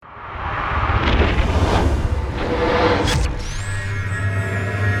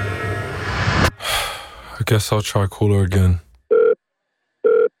Guess I'll try call her again.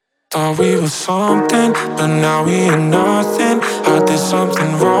 Thought we were something, but now we ain't nothing. I did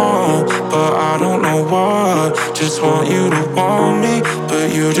something wrong, but I don't know what. Just want you to want me,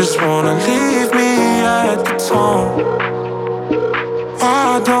 but you just wanna leave me at the tone.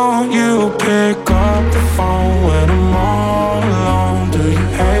 Why don't you pick up the phone when I'm all alone? Do you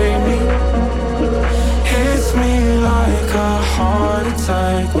hate me? Hits me like a heart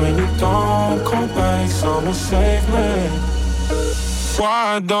attack when you don't call back. Someone save me.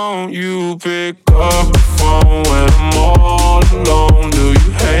 Why don't you pick up the phone when I'm all alone? Do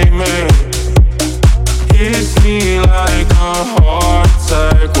you hate me? Hits me like a heart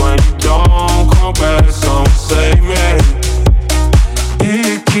attack when you don't call back. Someone save me.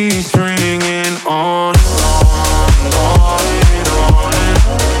 It keeps ringing on and on and on and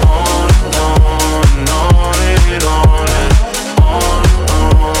on and on and on and on and on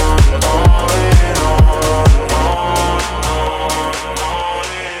and on and on.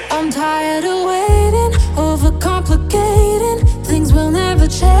 I'm tired of waiting, overcomplicating. Things will never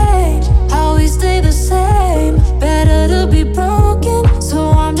change, always stay the same. Better to be broken, so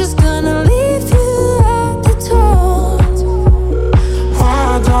I'm just gonna leave you at the door.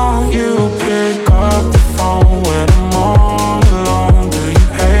 Why don't you pick up the phone when I'm all alone? Do you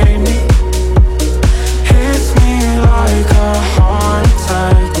hate me? Hits me like a heart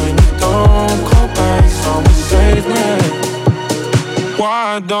attack when you don't call back. Someone save me.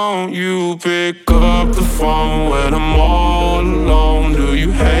 Why don't you pick up the phone when I'm all alone? Do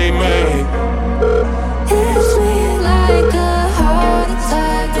you hate me? Hits me like a heart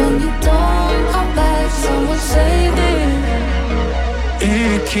attack when you don't call back. Someone save me.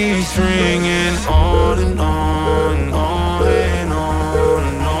 It keeps ringing on and on and on and on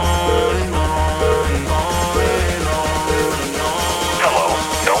and on and on and on and on. Hello,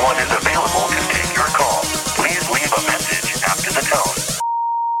 no one is available to take your call. Please leave a message after the tone.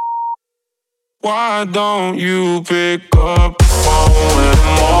 Why don't you pick up the phone when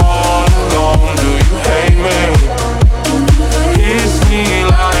I'm all alone? Do you hate me? Hits me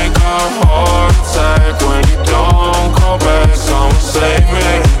like a heart attack when you don't call back. Someone save me.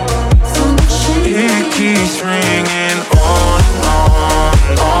 It keeps ringing on and on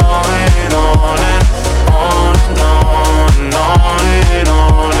and on and on and on and on and on and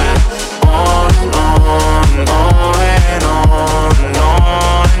on and on and on and on and on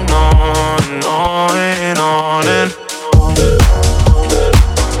and on and on and on and on.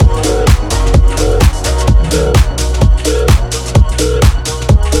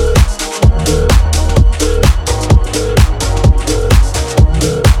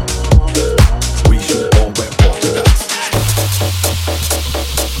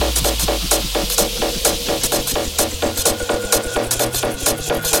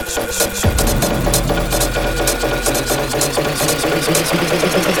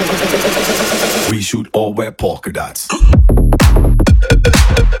 We should all wear polka dots.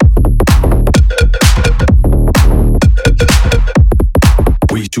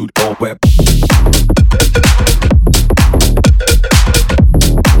 We should all wear.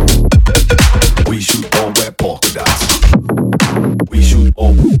 We should all wear polka dots. We should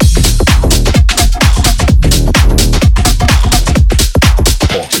all.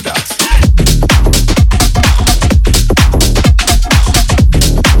 Polka dots.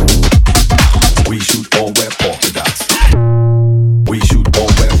 We should all wear polka dots. We should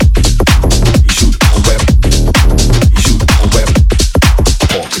all wear. We should all wear. We should all wear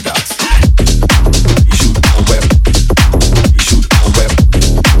polka dots. We should all wear. We should all wear.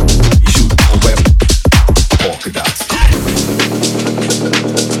 We should all wear polka dots.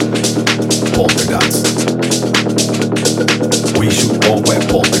 Polka dots. We should all wear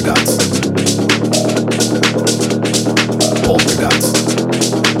polka dots. Polka dots.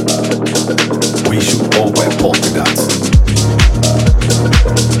 We should all wear polka dots.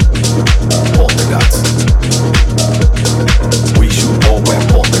 Polka dots. We should all wear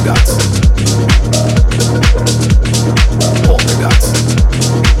polka dots. Polka dots.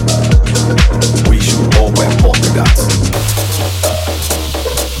 We should all wear polka dots.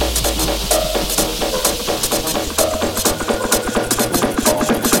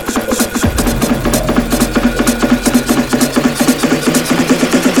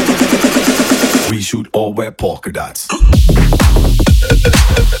 We should all wear polka dots.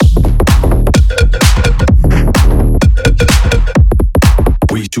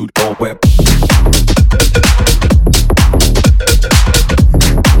 We should all wear.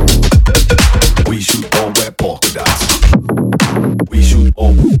 We should all wear polka dots. We should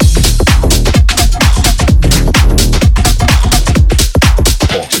all.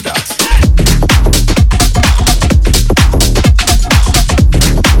 Polka dots.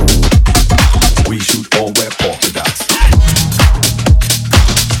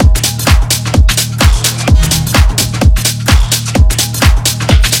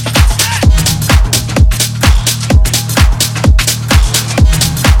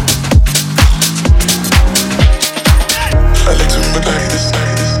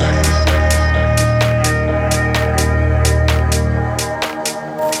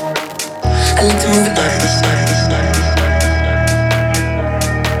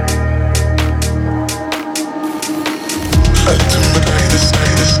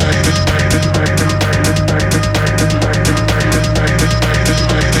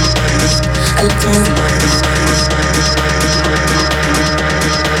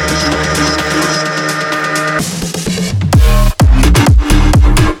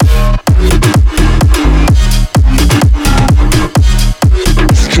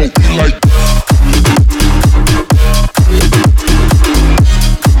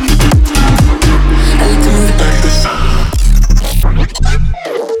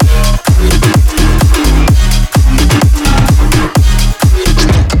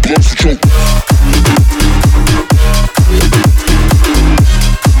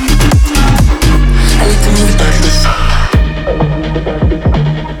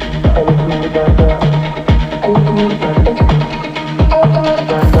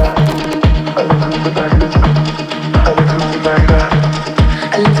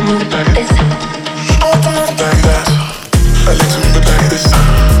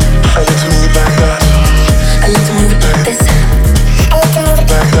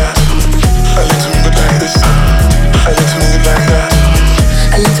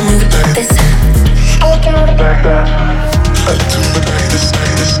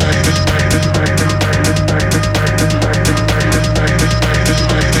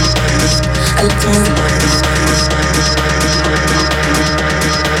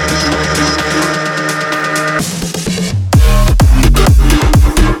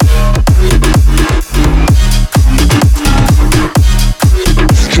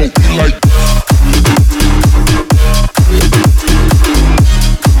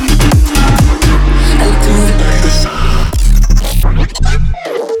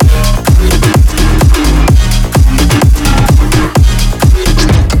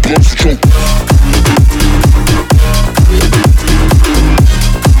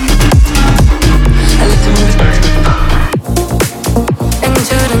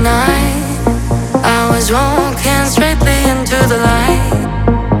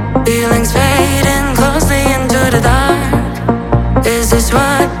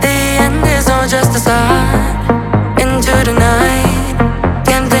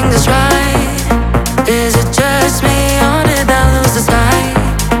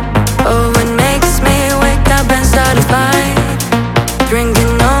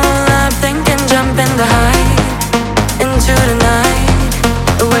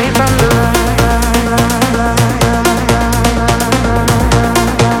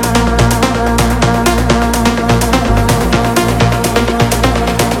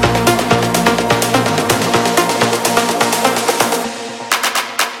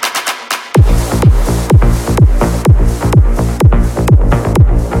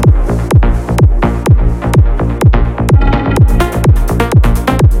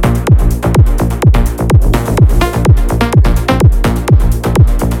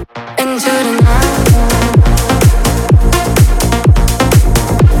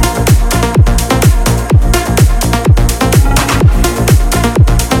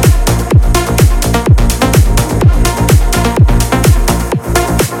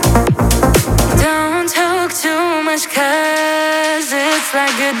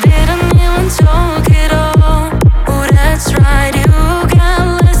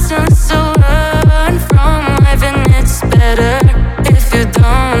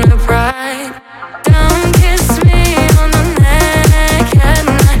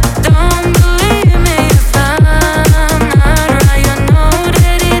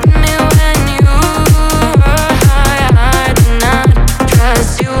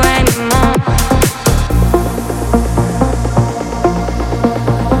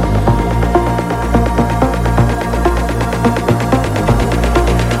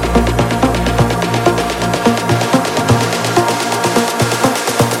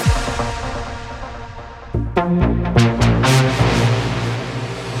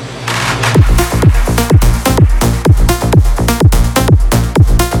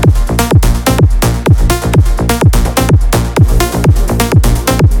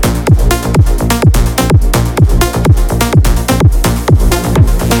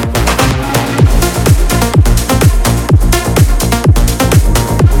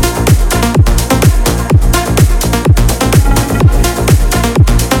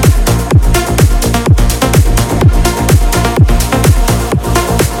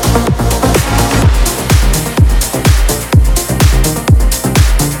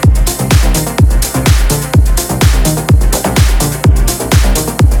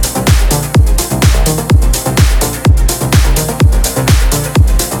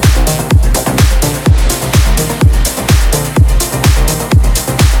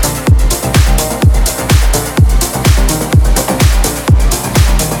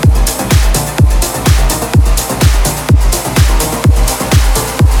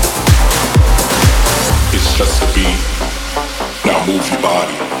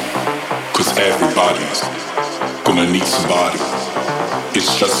 everybody's gonna need somebody.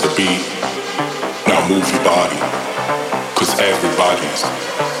 It's just a beat. Now move your body. Cause everybody's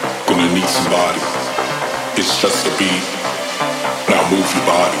gonna need somebody. It's just a beat. Now move your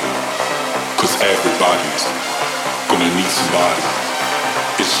body. Cause everybody's gonna need somebody.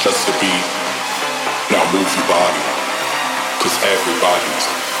 It's just a beat. Now move your body. Cause everybody's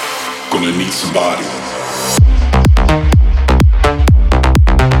gonna need somebody.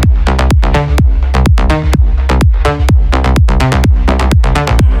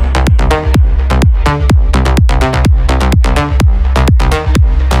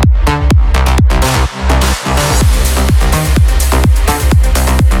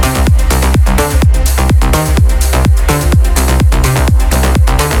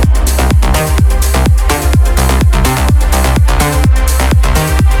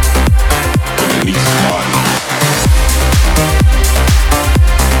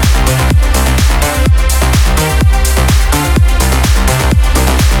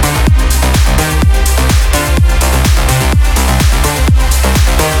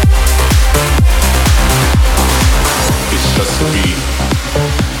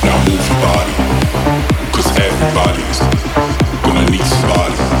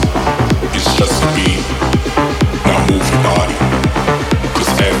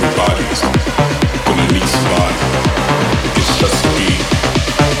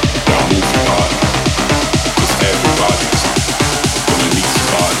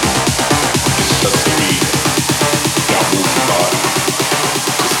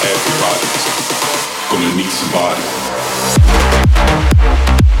 Gonna need somebody.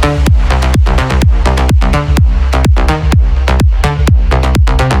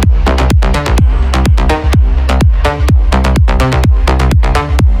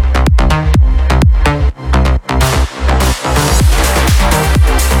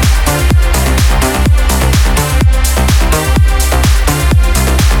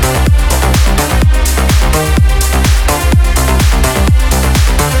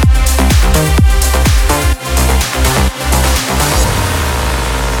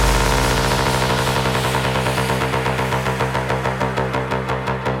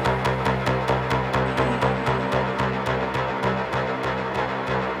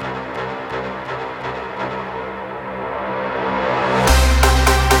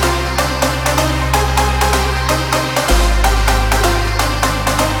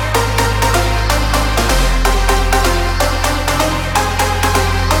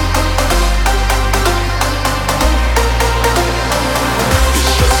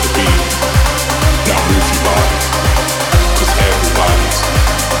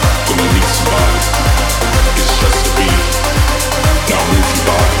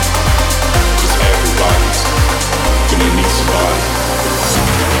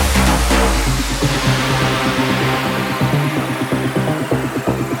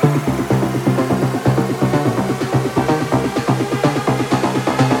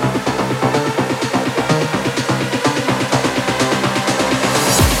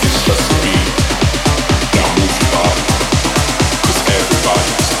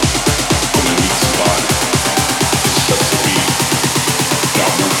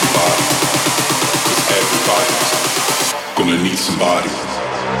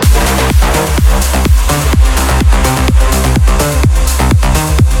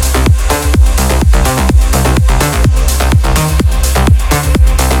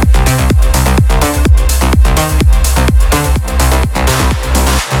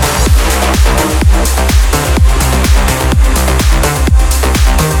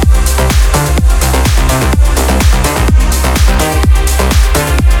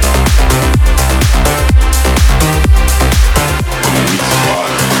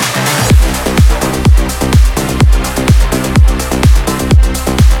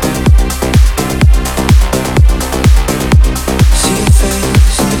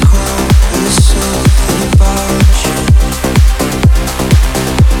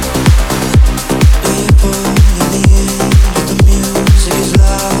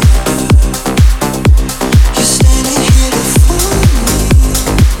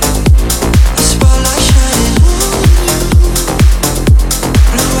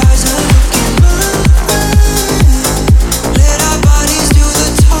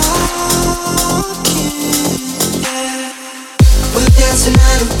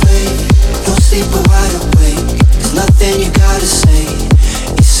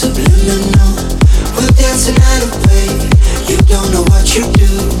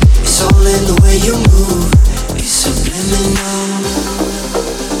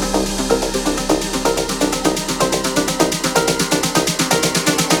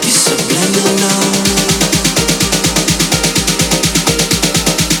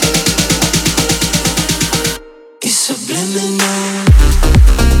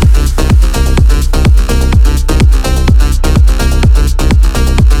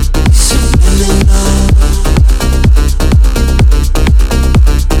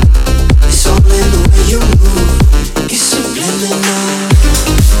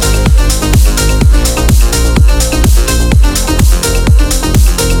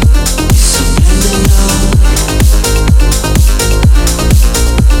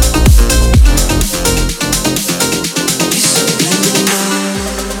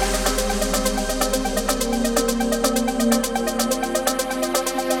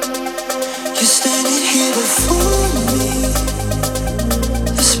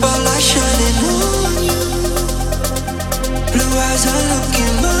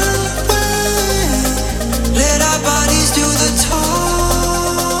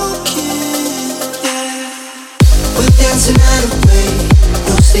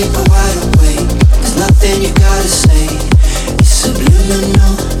 sleep or wide awake. There's nothing you gotta say. It's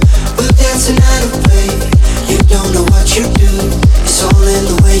subliminal. We're dancing out of play. You don't know what you do. It's all in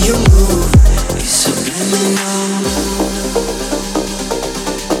the way you move. It's subliminal.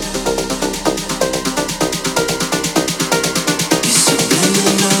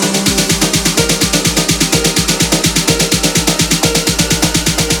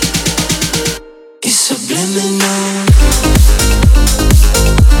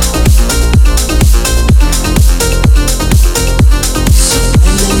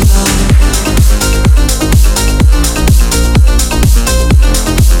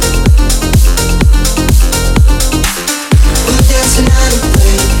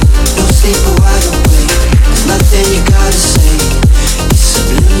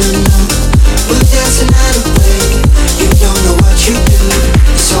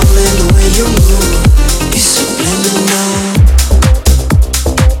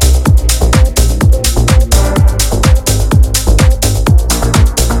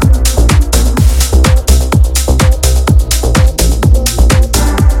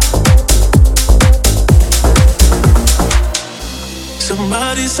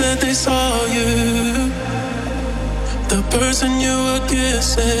 Somebody said they saw you. The person you were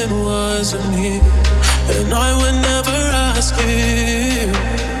kissing wasn't me, and I would never ask you.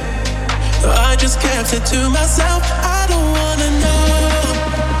 I just kept it to myself. I don't wanna know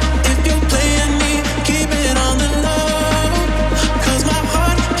if you're playing me. Keep it on the low, 'cause my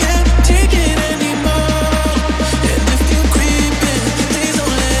heart can't take it anymore. And if you're creeping, please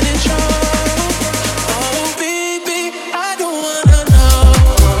don't let it show. Oh baby, I don't wanna know.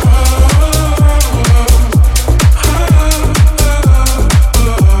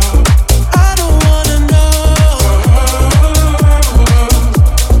 I don't wanna know.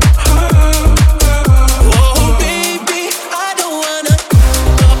 Oh baby, I don't wanna.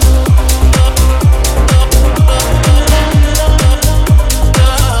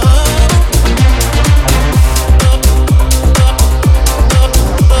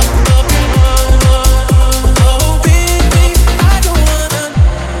 Oh baby, I don't wanna.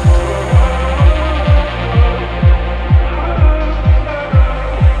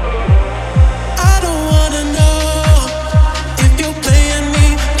 I don't wanna know if you're playing me.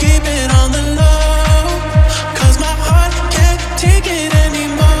 Keep it on the low, 'cause my heart can't take it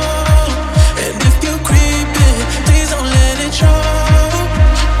anymore. And if you're creeping, please don't let it show.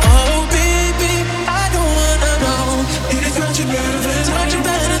 Oh baby, I don't wanna know. It is much better, much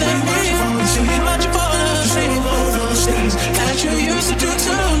better than me. Much fall asleep over those things that you used to do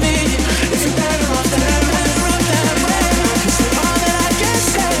to me. If you're better off that way, all that I can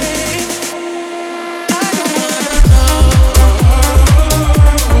say. I don't wanna know.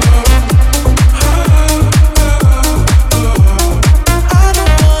 I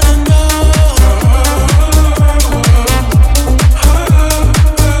don't wanna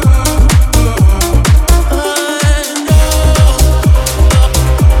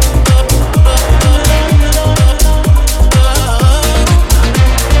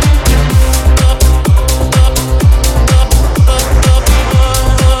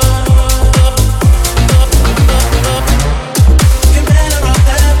You're better off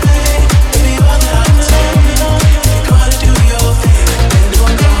that way. Baby, all that I can say. You're gonna do your thing, and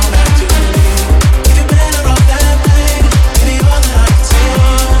don't come back to me. You're better off that way. Baby, all that I can say.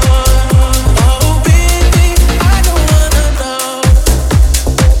 Oh baby, I don't wanna know.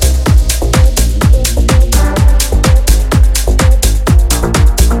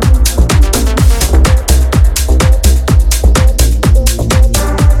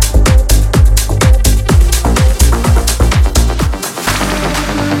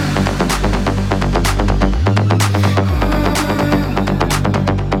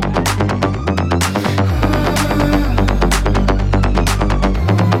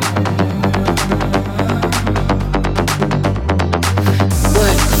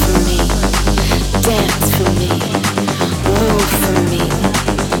 Work for me, dance for me, move for me,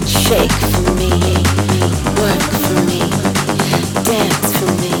 shake for me. Work for me, dance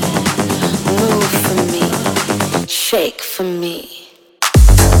for me, move for me, shake for me.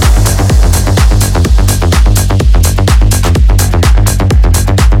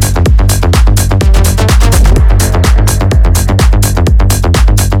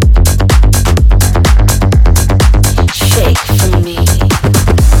 Shake for me.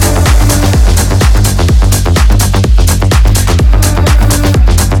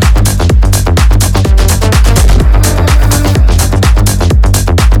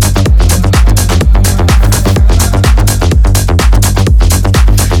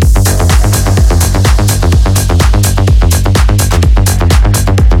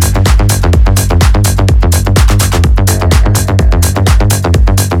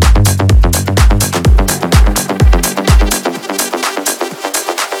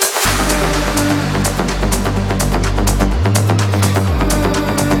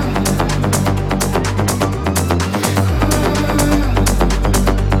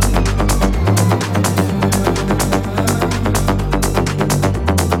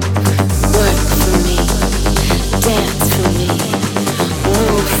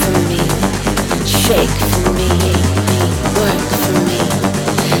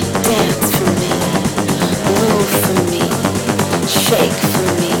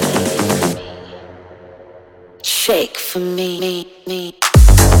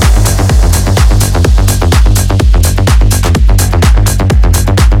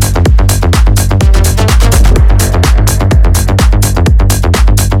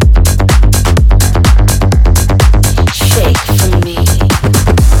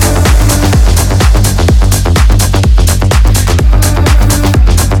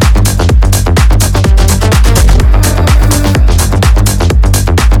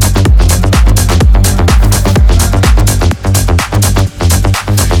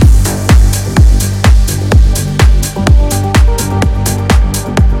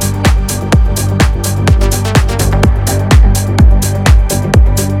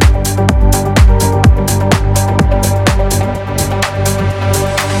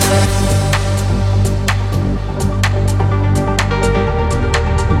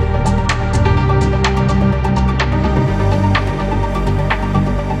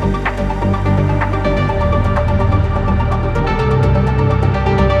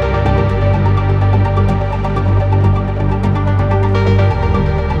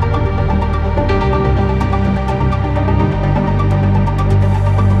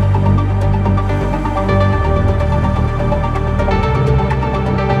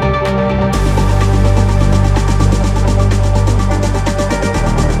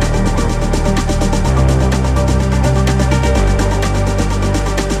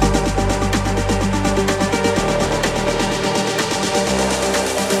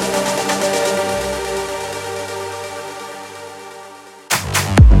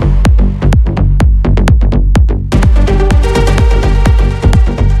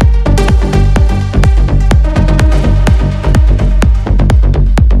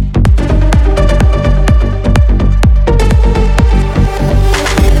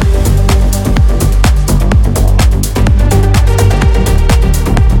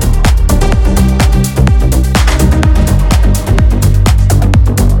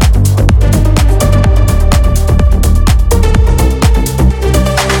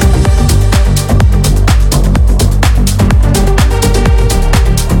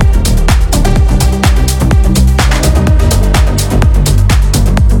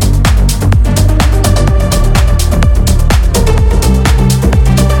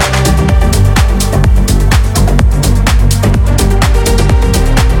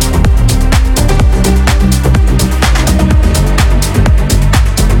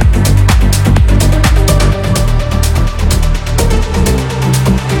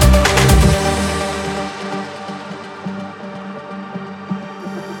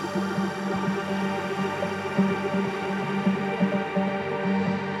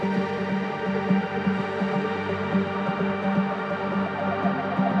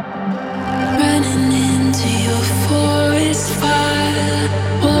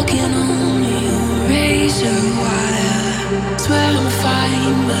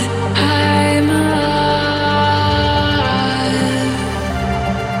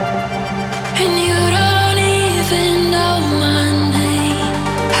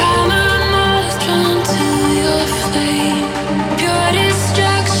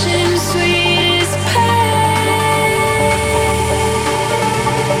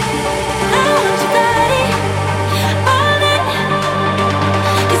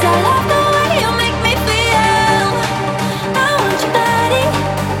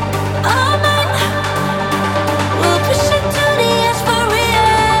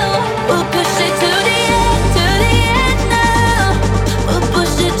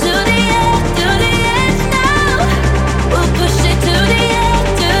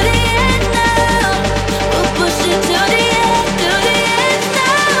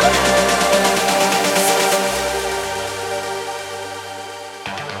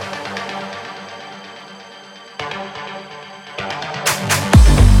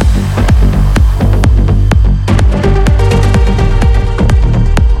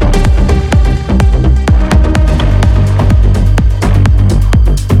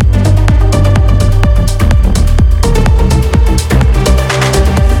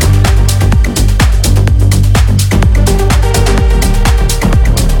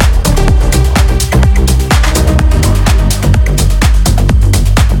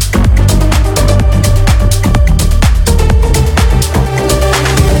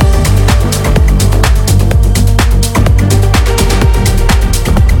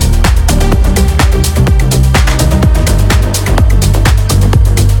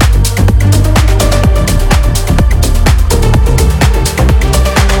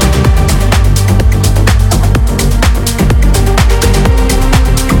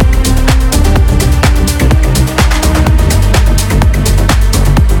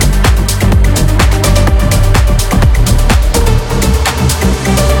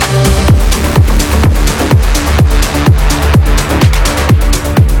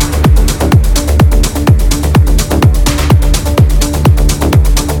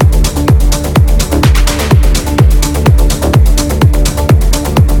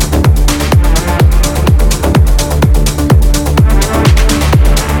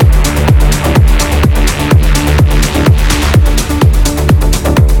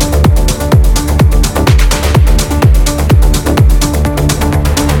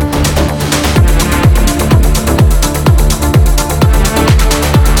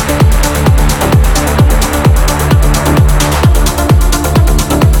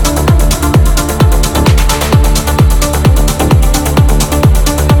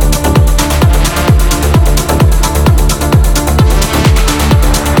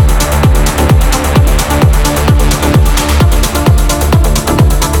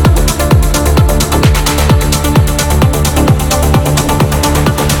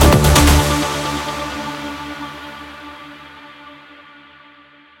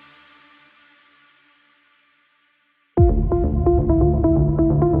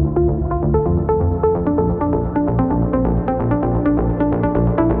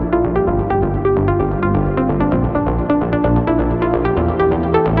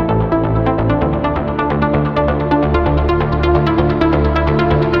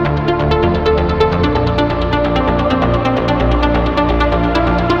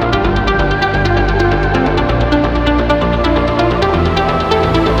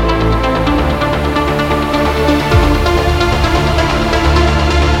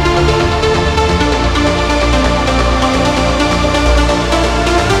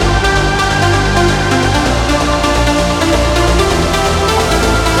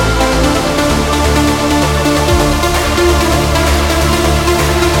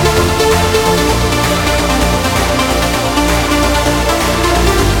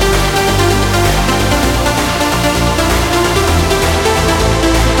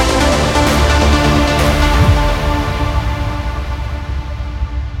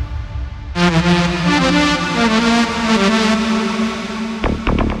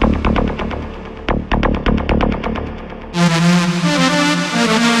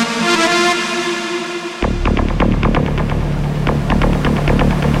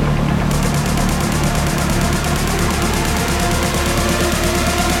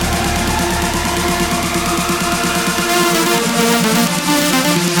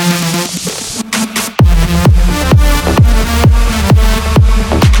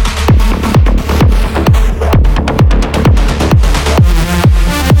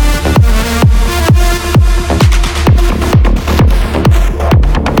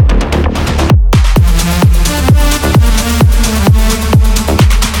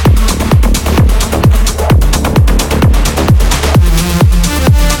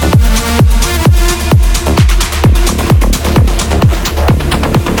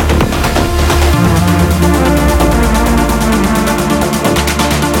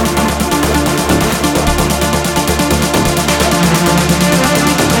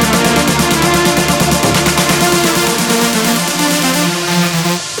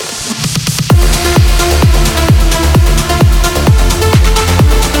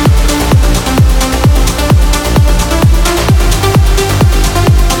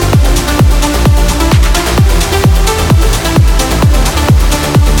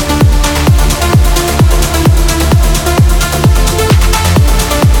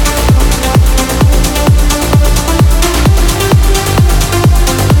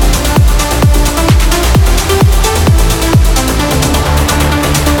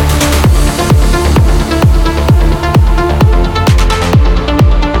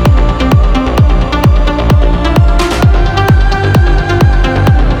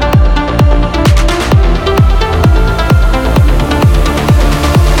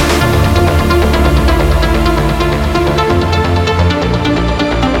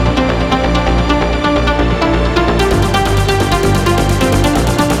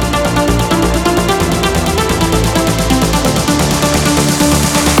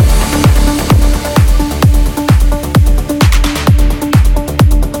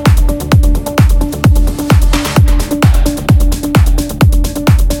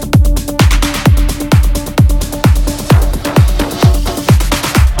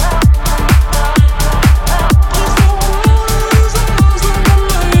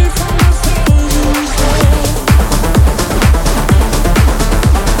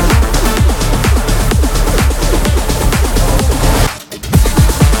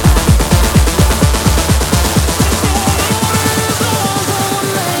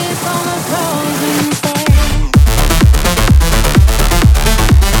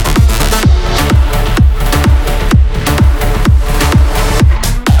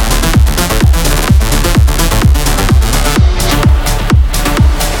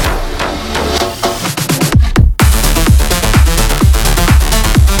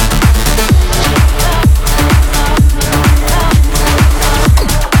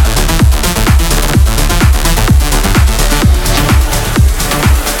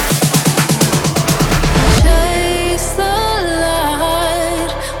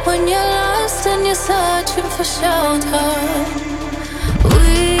 for shelter.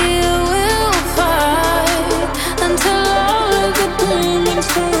 We will fight until all of the demons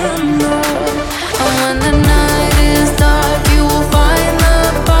surrender. And when the night is dark, you will find the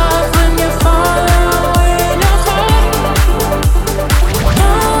path when you're far away in your heart.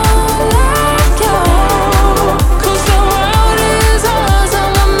 Don't let go, 'cause the world is ours and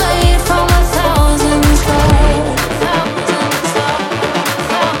we're made from 1,000 stars.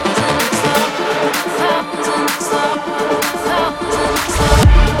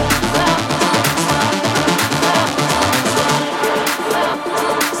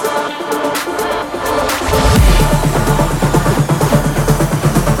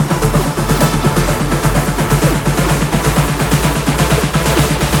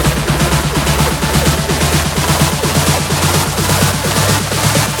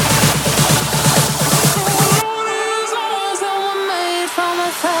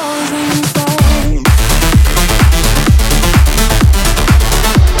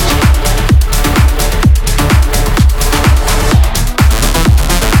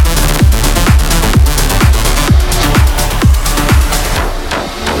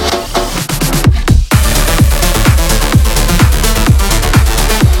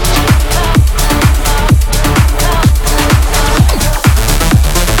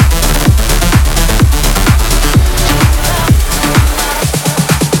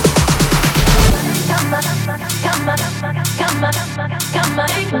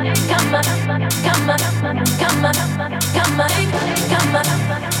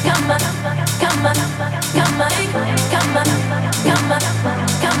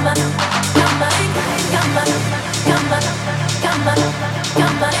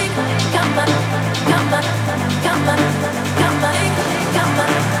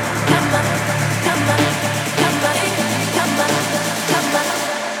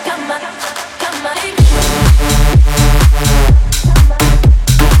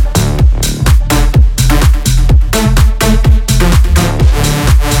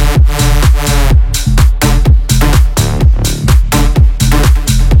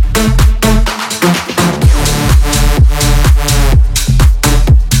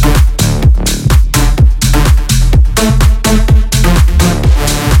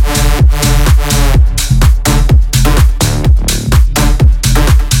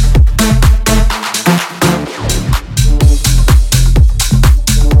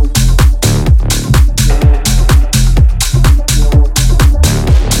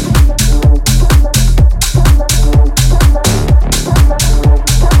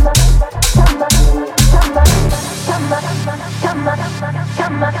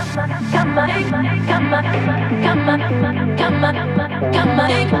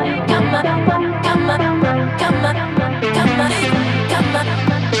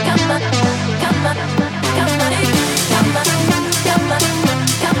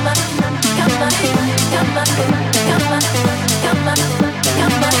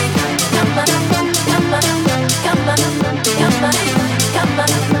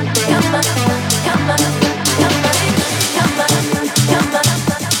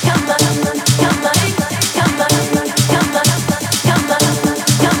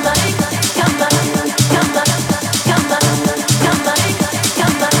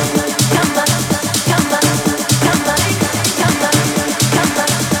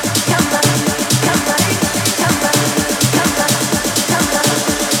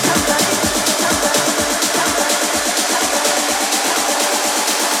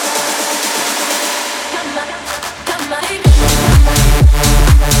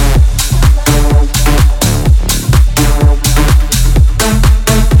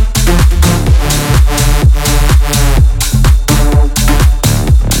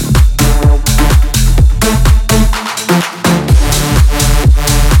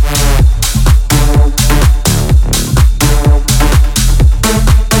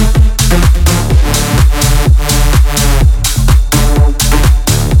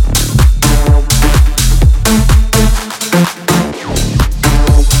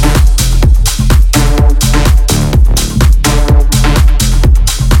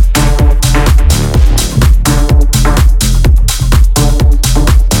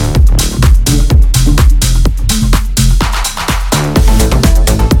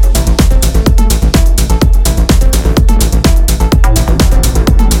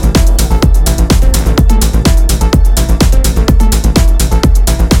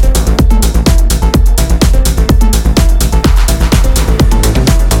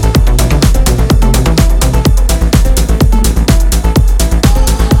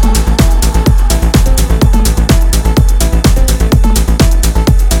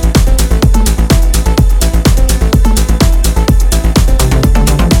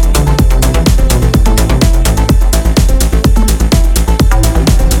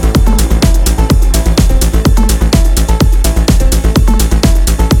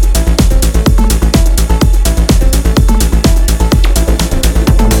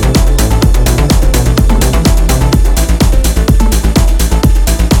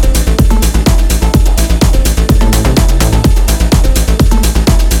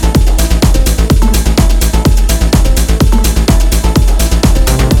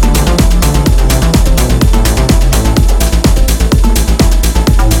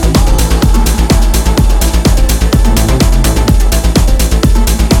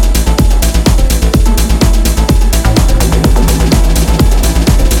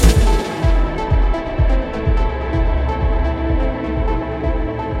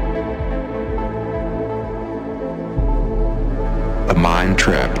 mind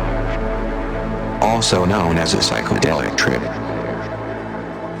trip, also known as a psychedelic trip.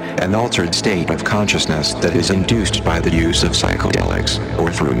 An altered state of consciousness that is induced by the use of psychedelics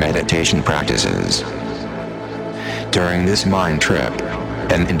or through meditation practices. During this mind trip,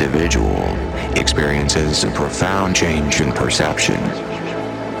 an individual experiences a profound change in perception,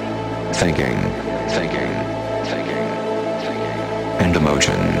 thinking, and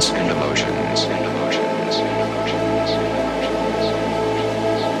emotions.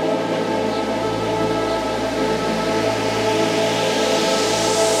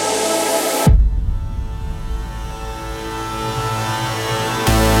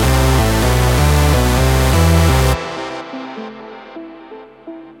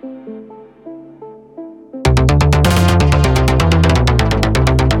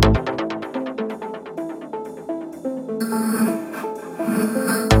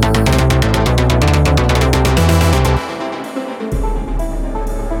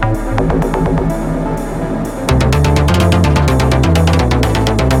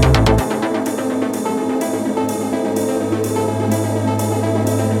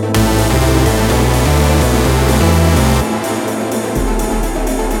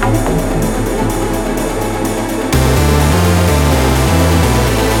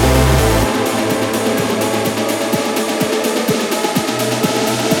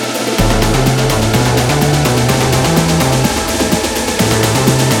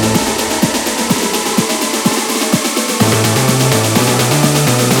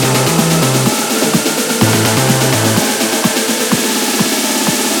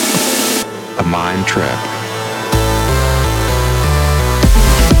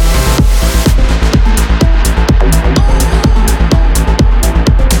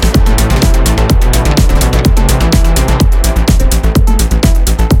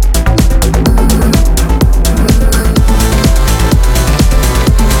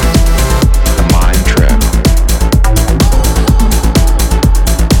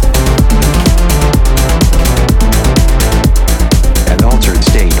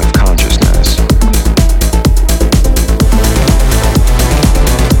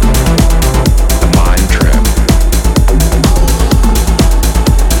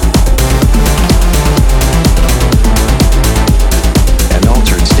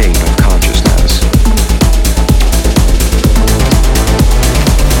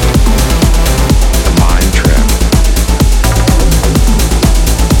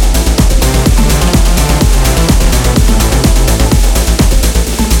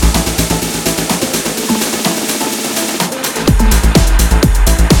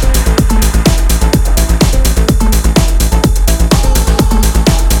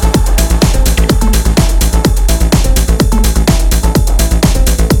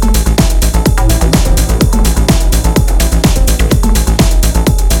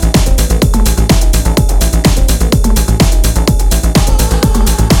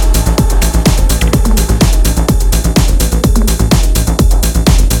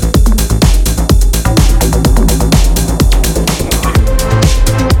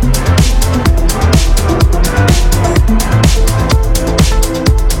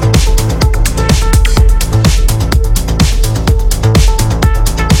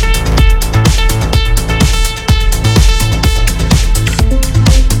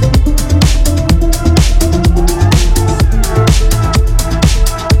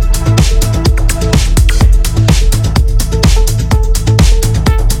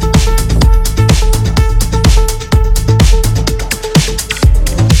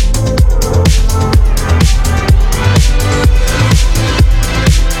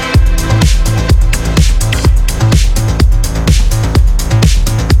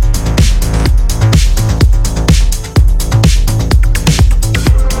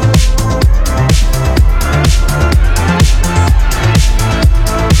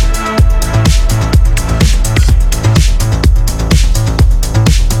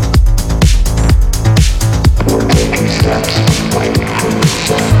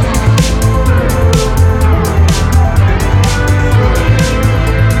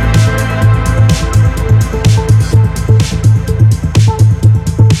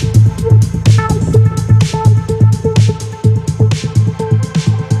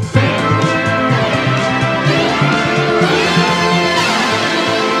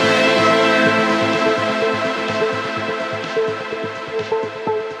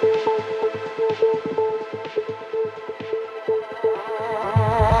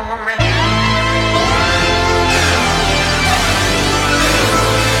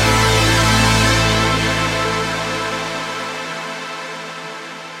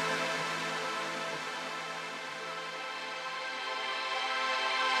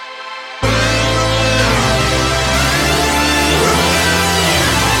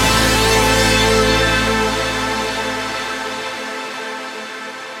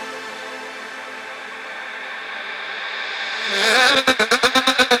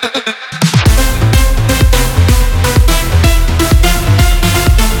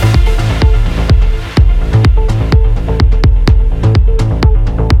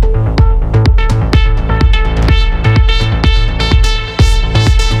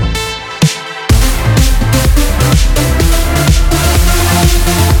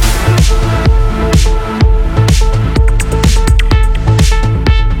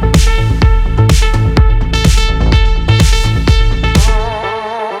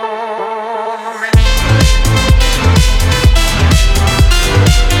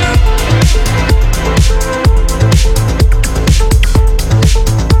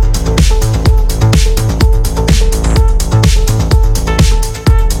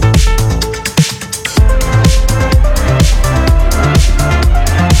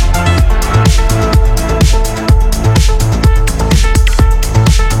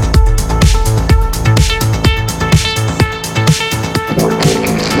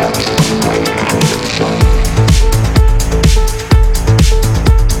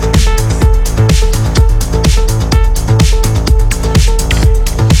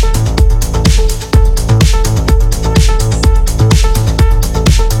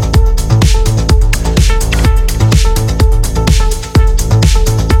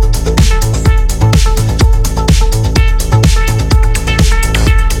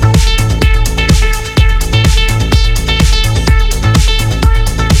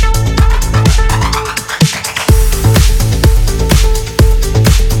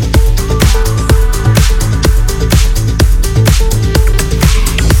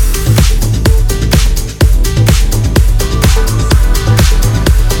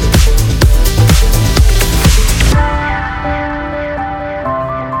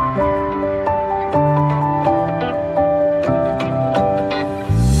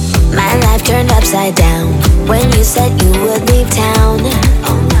 said you would leave town.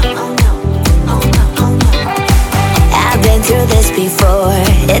 Oh no, oh no, oh no, oh no. I've been through this before.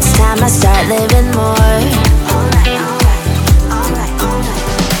 It's time I start living more. Alright, alright, alright, alright.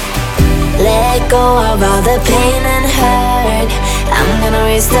 Let go of all the pain and hurt. I'm gonna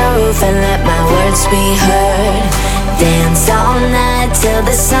raise the roof and let my words be heard. Dance all night till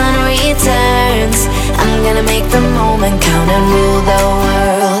the sun returns. I'm gonna make the moment count and rule the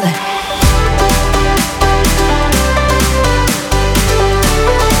world.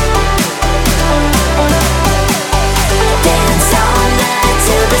 Dance all night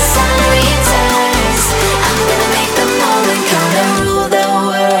till the sun returns. I'm gonna make the moment count and rule the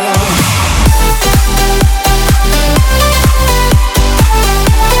world.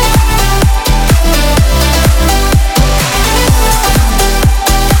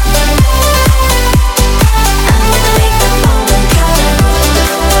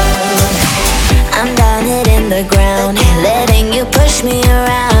 Ground, letting you push me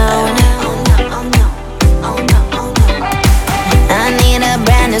around. I need a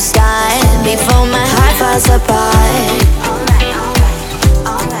brand new start before my heart falls apart.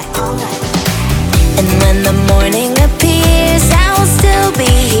 And when the morning appears, I will still be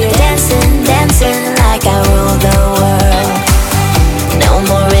here dancing, dancing like I rule the world. No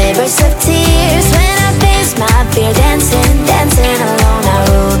more rivers of tears when I face my fear. Dancing, dancing alone, I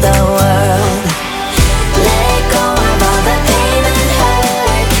rule the world. Let go of all the pain and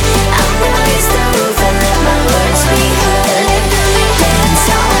hurt. I'm gonna raise the roof and let my words be heard. Dance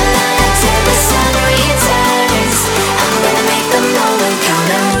all night till the sun returns. I'm gonna make the moment count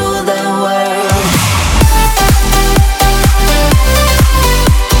and rule the world.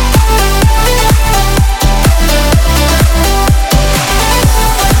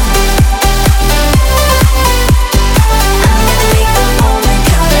 I'm gonna make the moment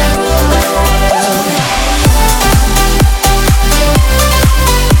count and rule the world.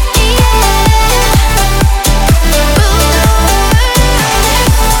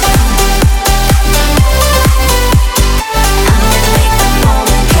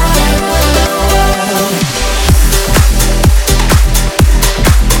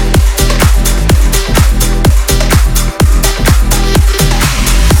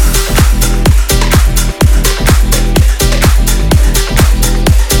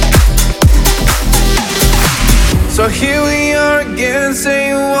 So here we are again, saying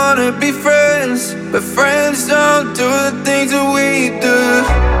you wanna be friends, but friends don't do the things that we do.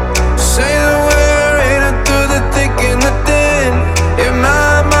 Say that we're in it through the thick and the thin. In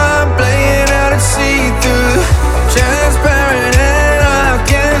my mind, playing out and see-through, transparent and I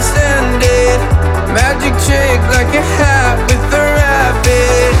can't stand it. Magic trick like a hat with a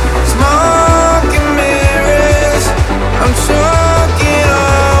rabbit. Smoke and mirrors, I'm choking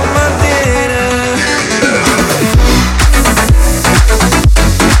on my dinner.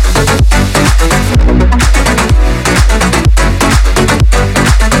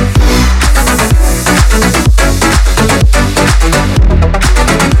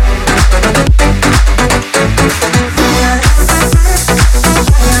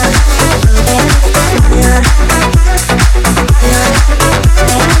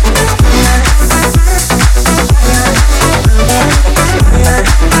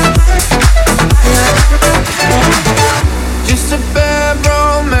 Just a bad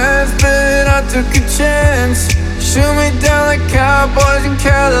romance, but I took a chance. Shoot me down like cowboys and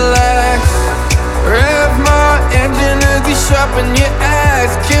Cadillacs. Rev my engine as you sharpen your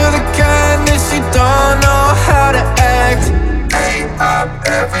axe. Kill the kindness, you don't know how to act. Ate up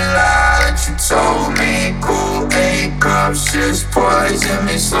every lie she told me. Cool 8 cups just poison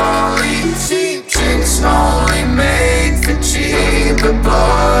me slowly. Cheap chicks only made for cheap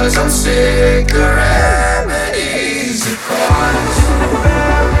applause. I'm sick of remedies, of course.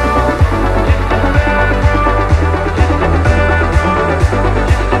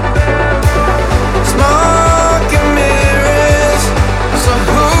 Smoke and mirrors, so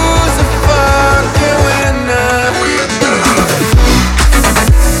who's the fucking winner?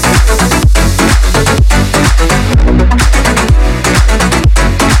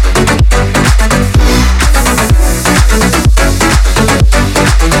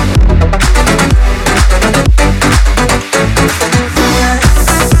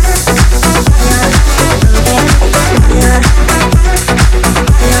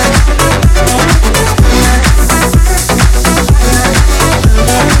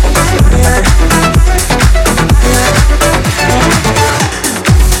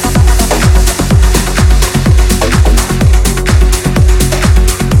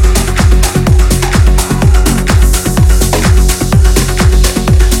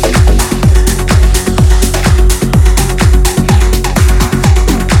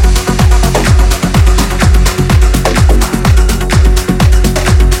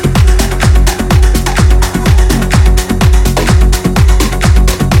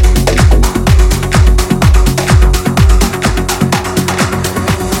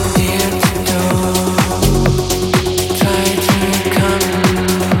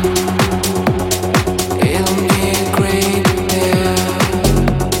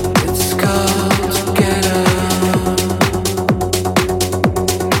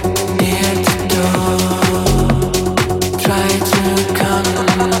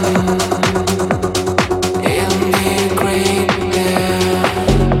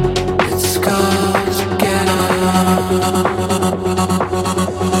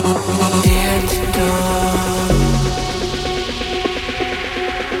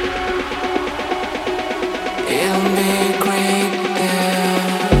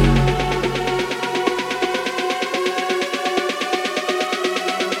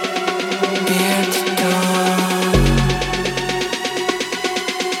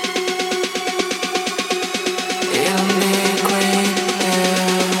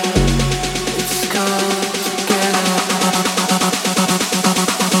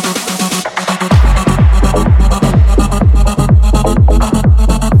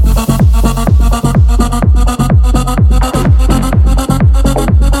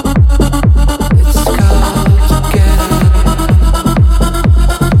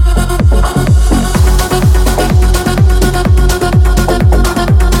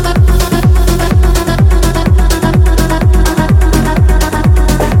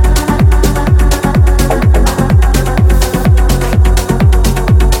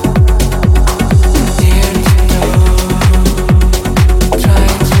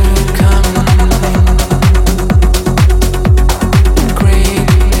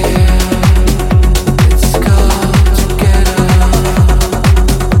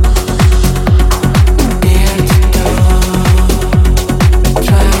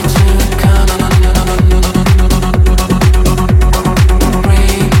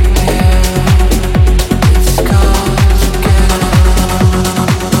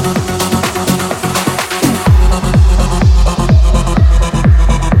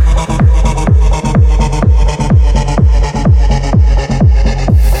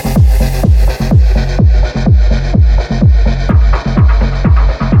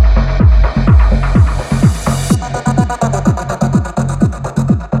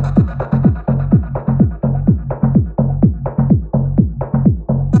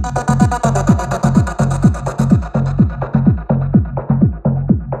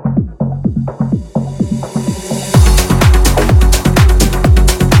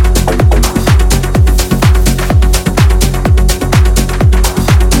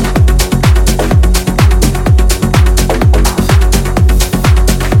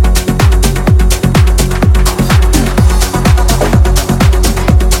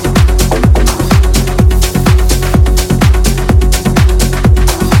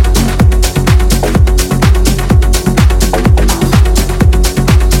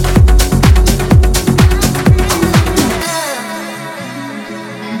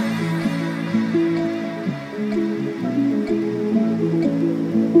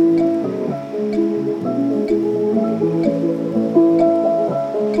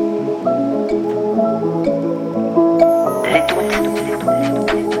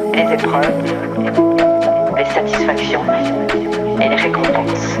 satisfactions et les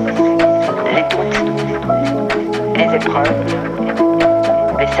récompenses, les doutes, les épreuves,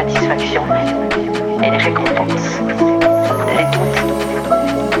 les satisfactions et les récompenses, les doutes,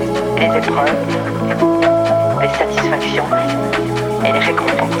 les épreuves, les satisfactions et les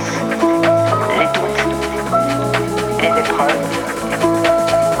récompenses, les doutes, les épreuves,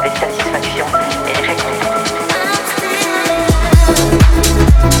 les satisfactions et les récompenses.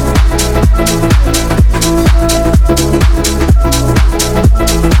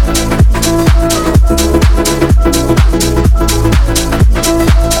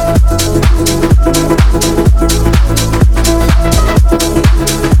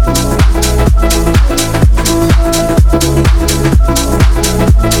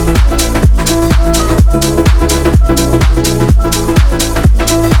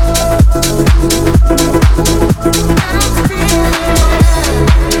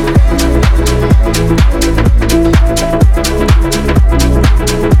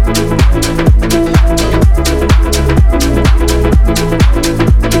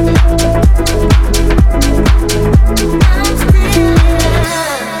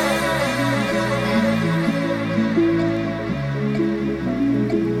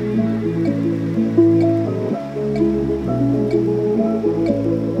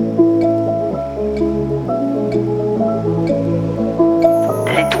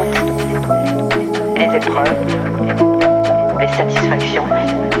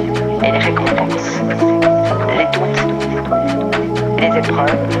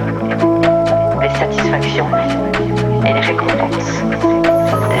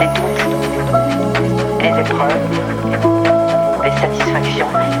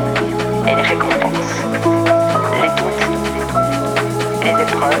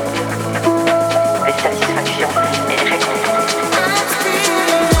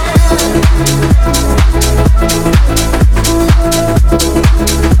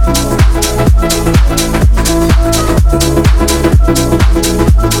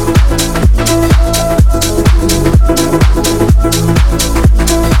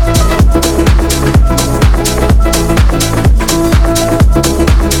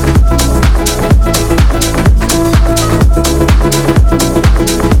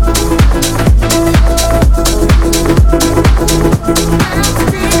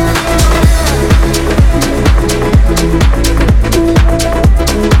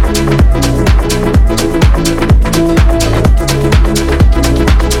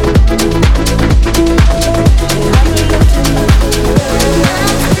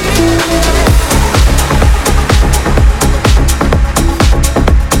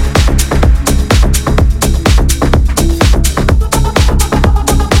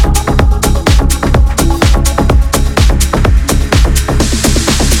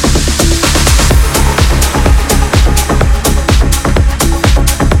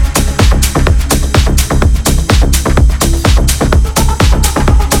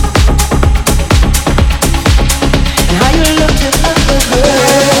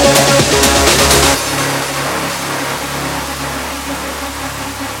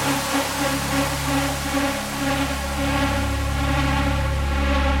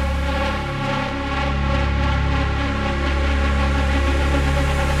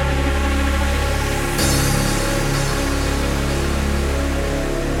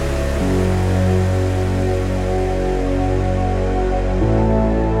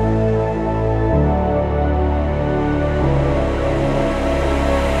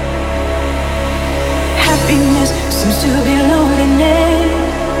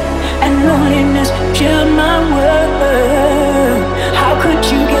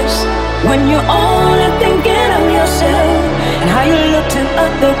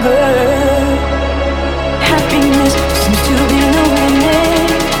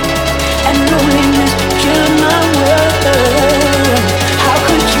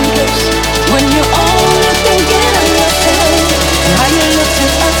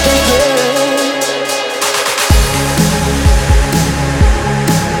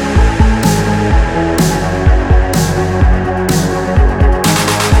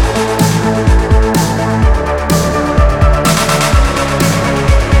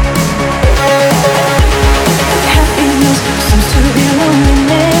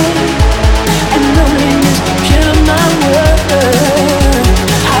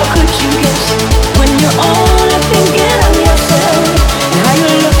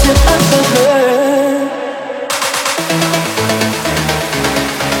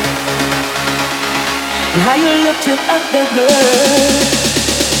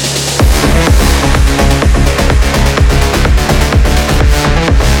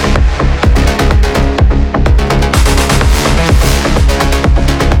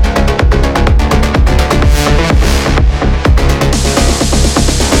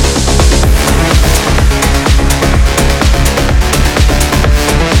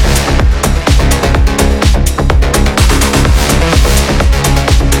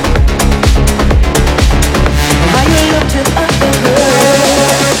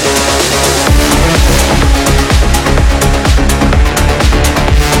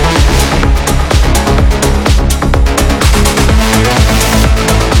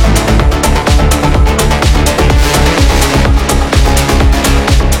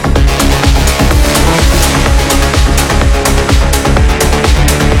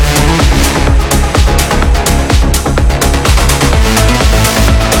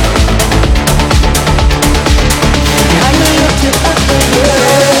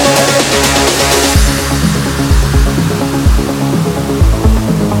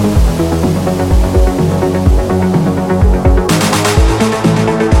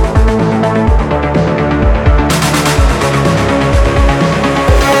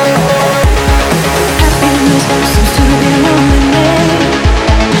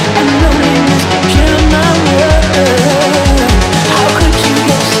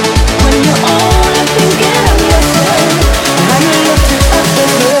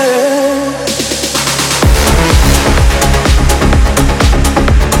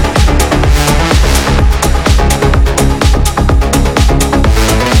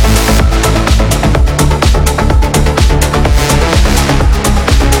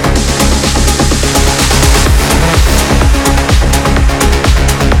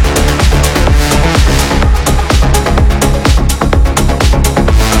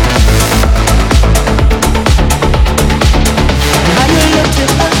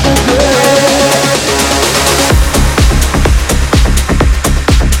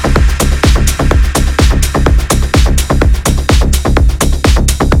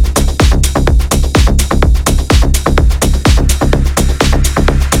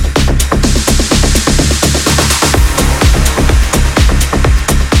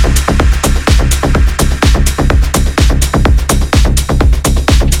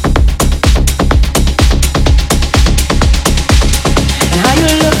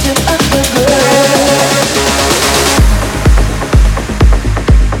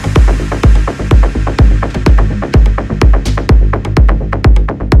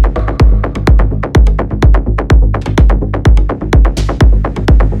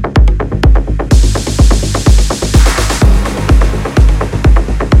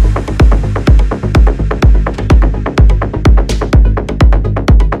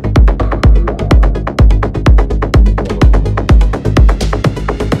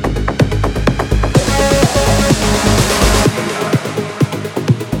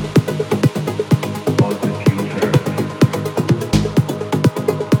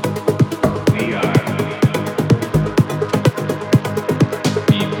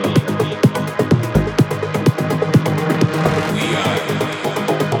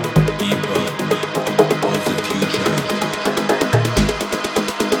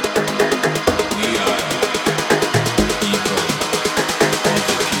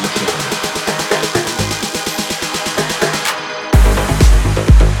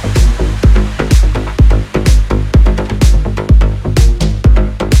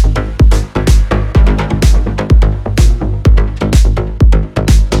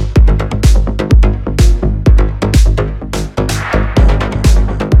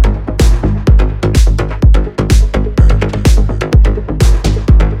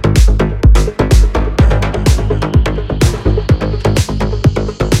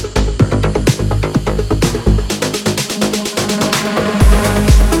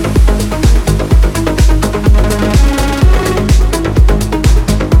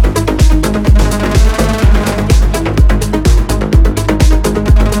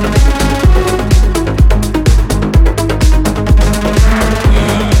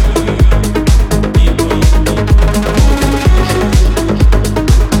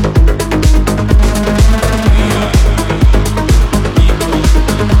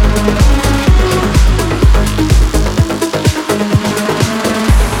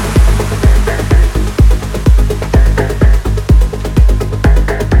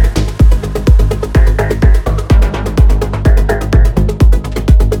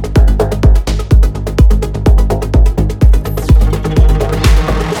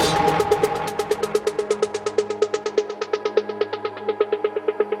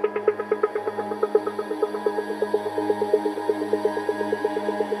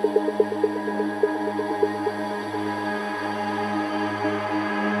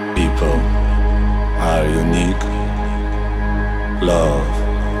 unique. Love,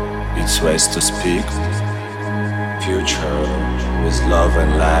 its ways to speak. Future with love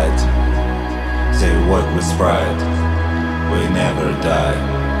and light. Say what was right, we never die.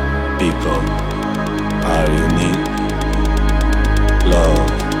 People are unique. Love,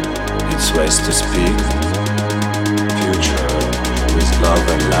 its ways to speak. Future with love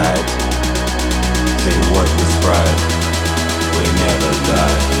and light. Say what was right, we never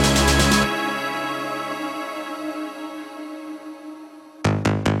die.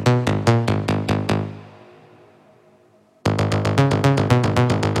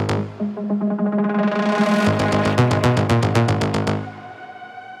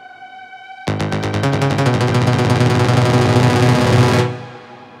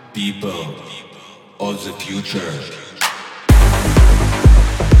 People of the future.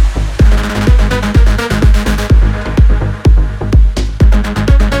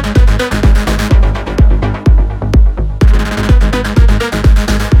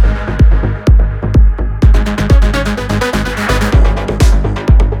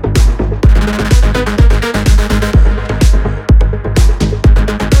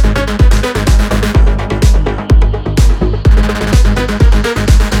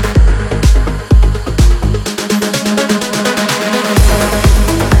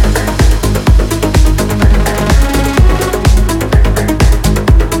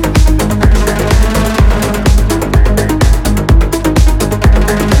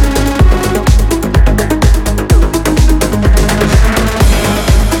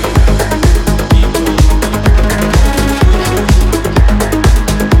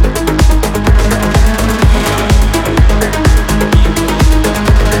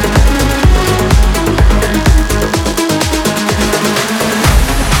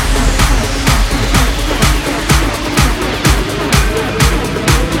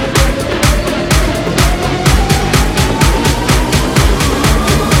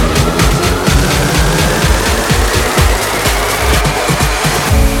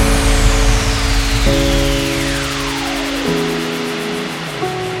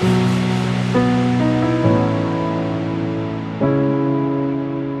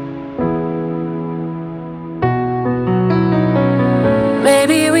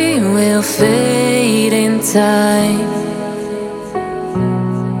 Fade in time,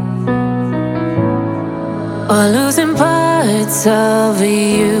 or losing parts of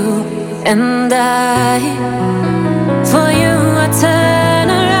you and I. For you I turn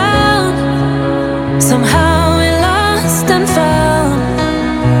around, somehow we lost and found.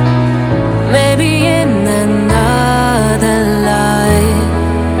 Maybe in another life,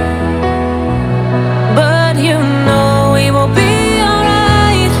 but you know we will be.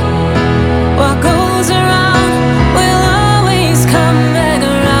 What goes around will always come back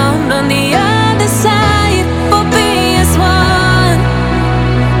around. On the other side, we'll be as one.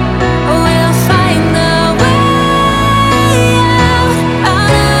 We'll find a way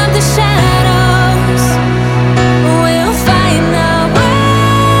out of the shadows. We'll find a way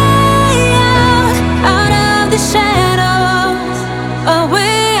out of the shadows. A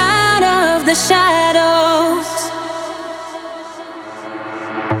way out of the shadows.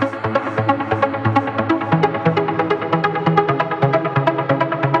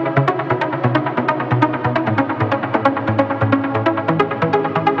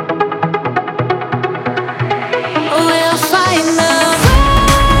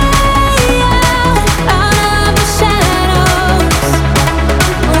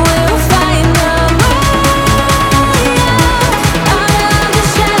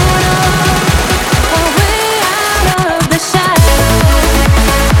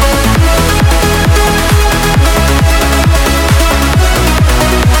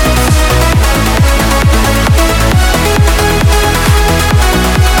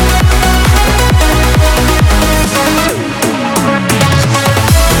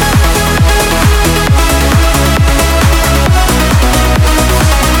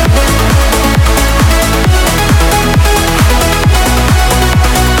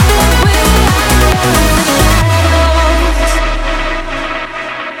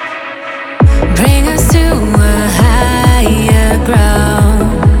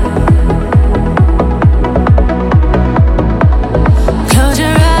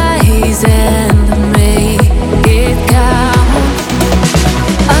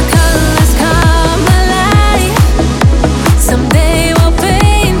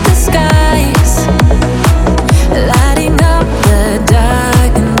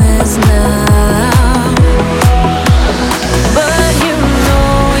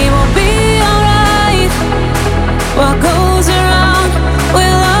 What goes around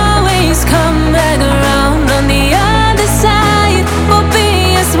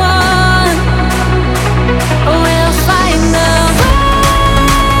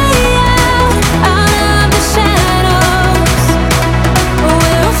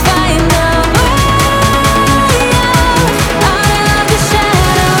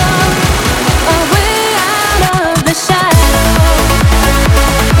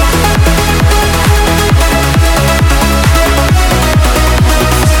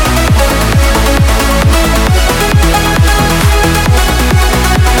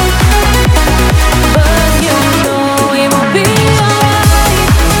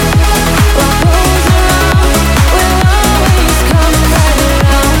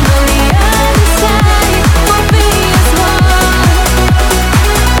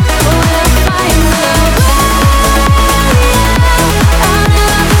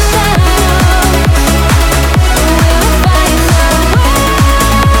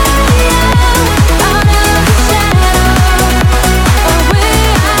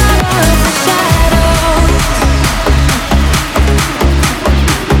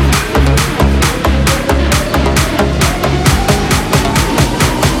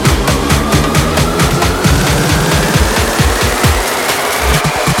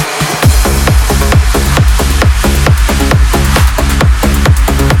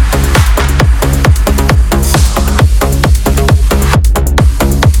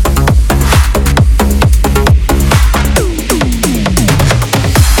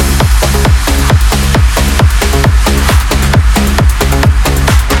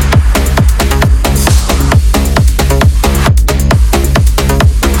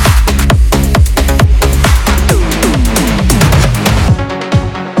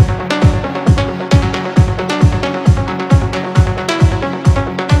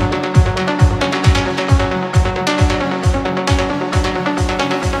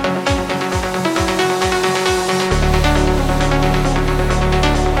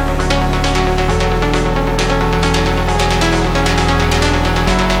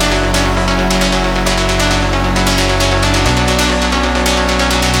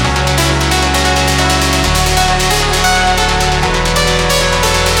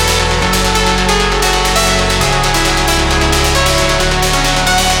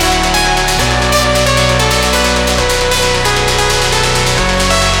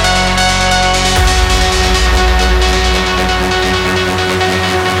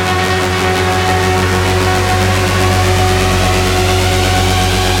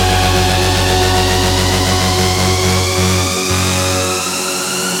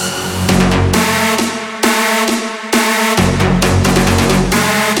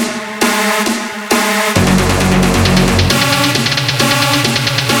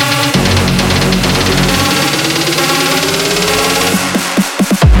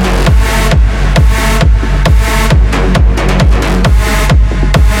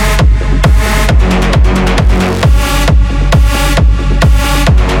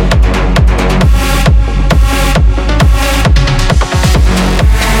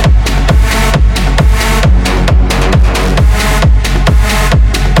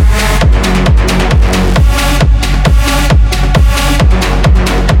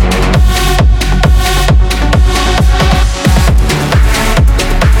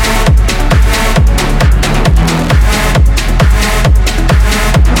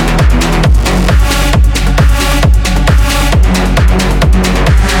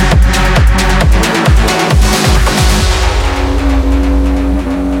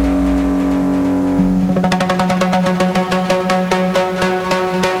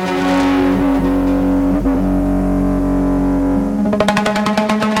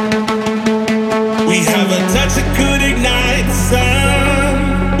have a touch that could ignite the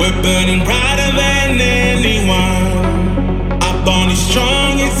sun. We're burning brighter than anyone. Our bond is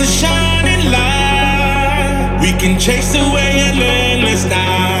strong, it's a shining light. We can chase away an endless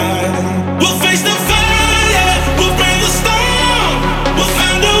night. We'll face the fire, we'll brave the storm. We'll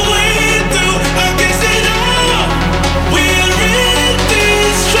find a way through against it all. We're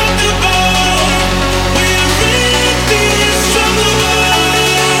indestructible. We're indestructible. We're indestructible.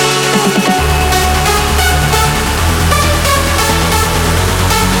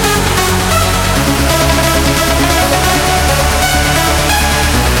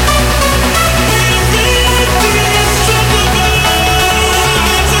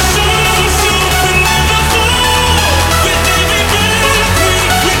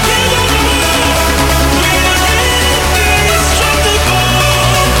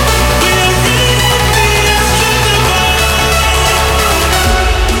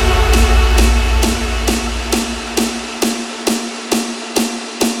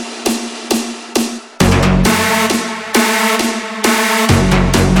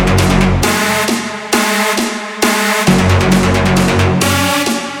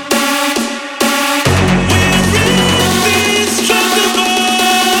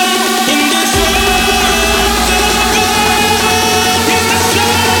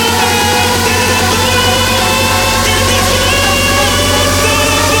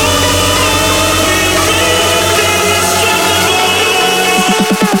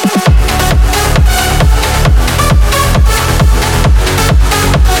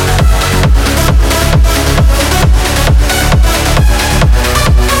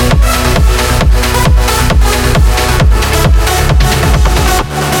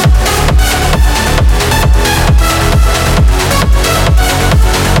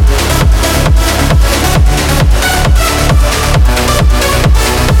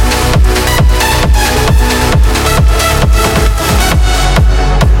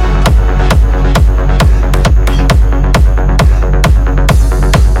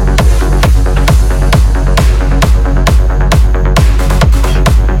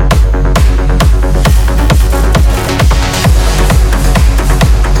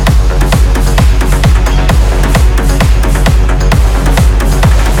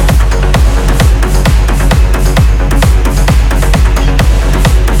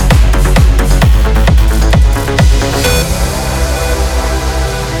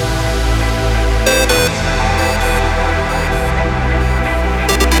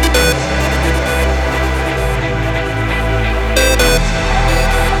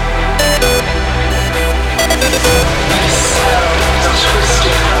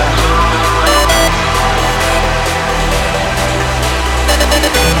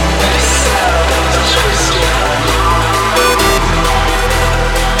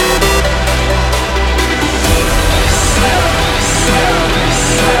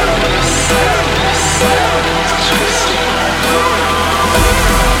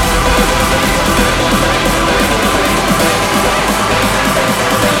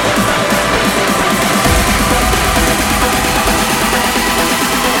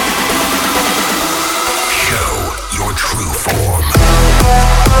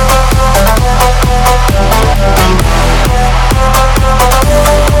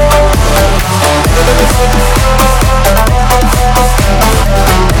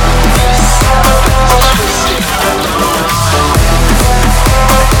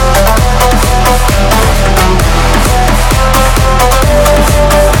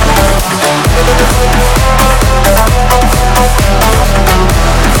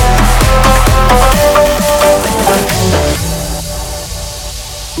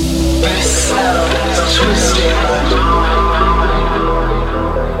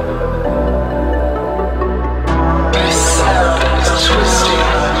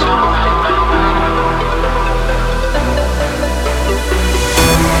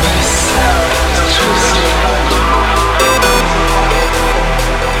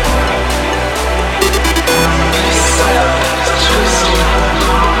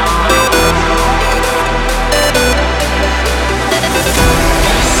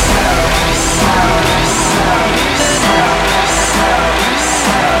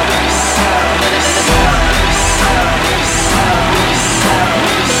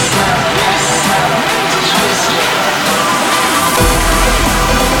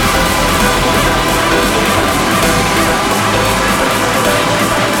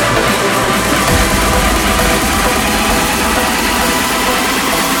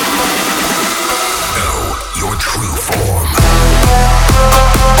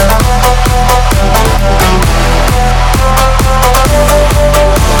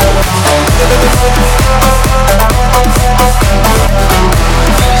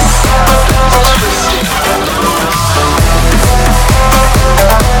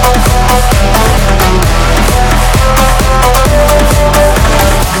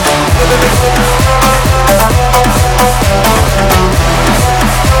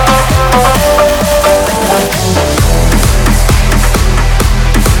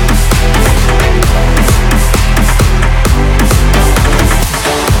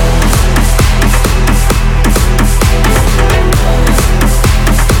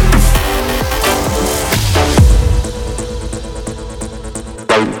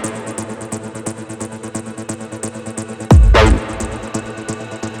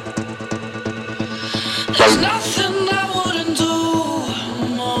 There's nothing I wouldn't do.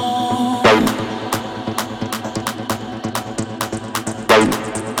 No.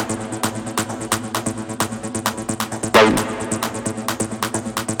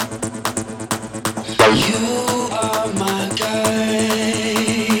 You are my guide.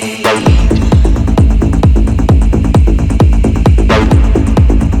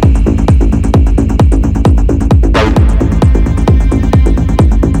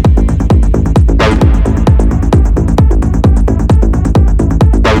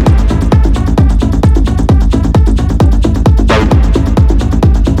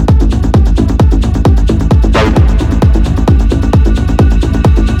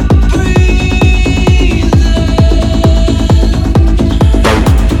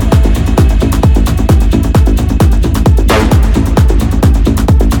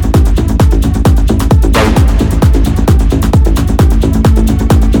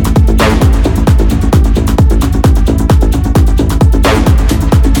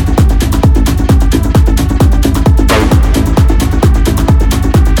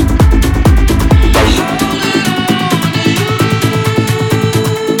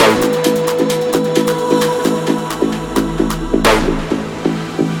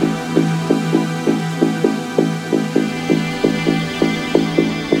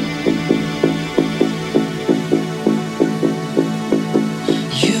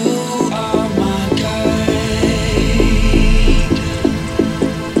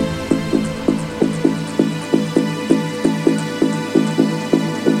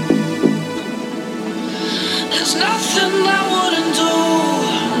 There's nothing I wouldn't do.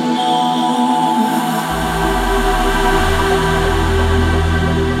 No.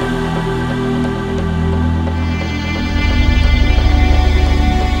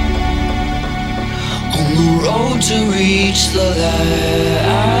 On the road to reach the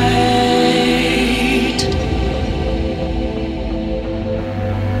light,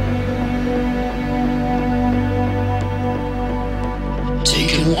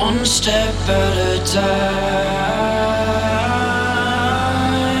 taking one step at a time.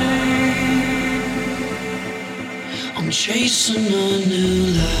 I'm chasing a new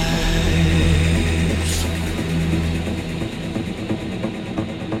life.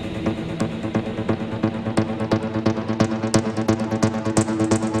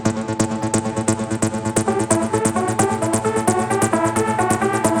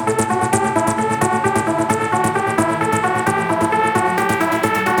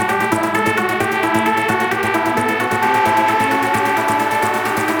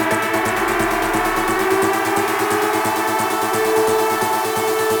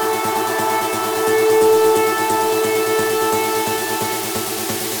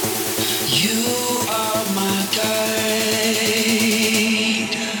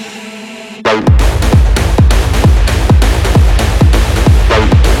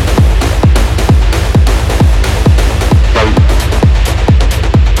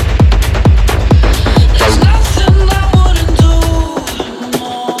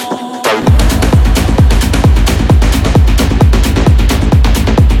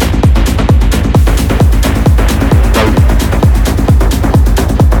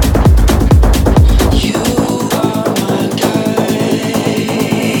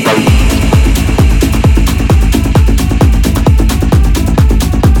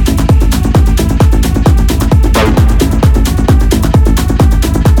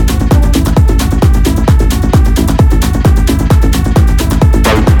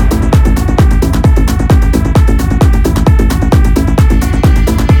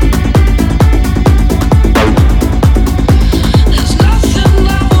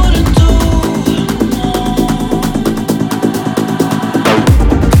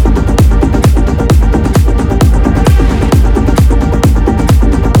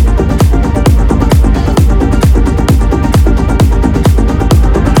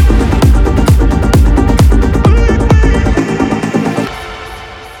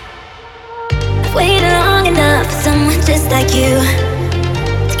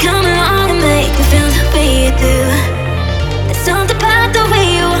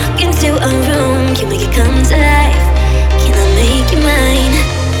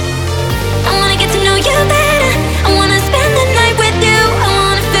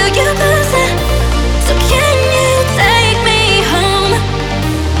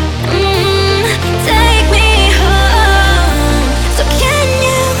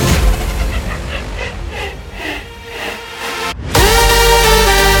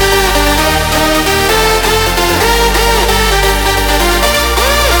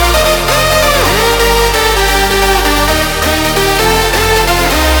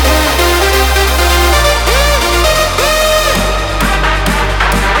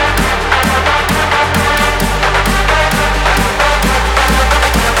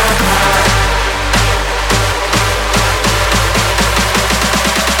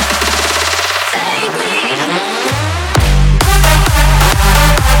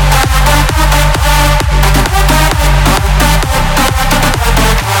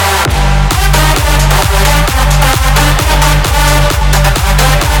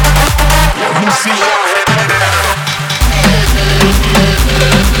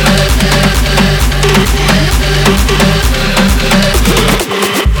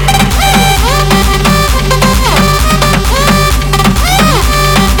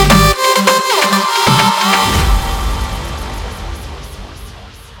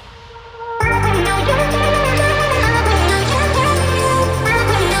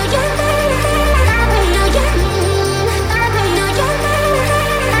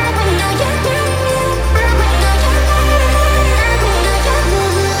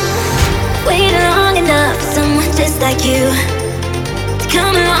 you to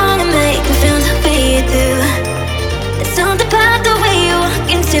come along and make me feel the way you do. There's something about the way you walk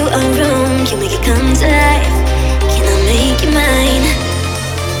into a room, you make it come to life. Can I make you mine?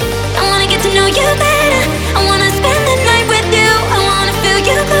 I wanna get to know you better. I wanna spend the night with you. I wanna feel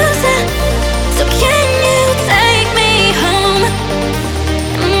you closer. So can you take me home?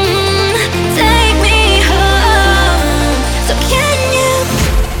 Take me home. So can you?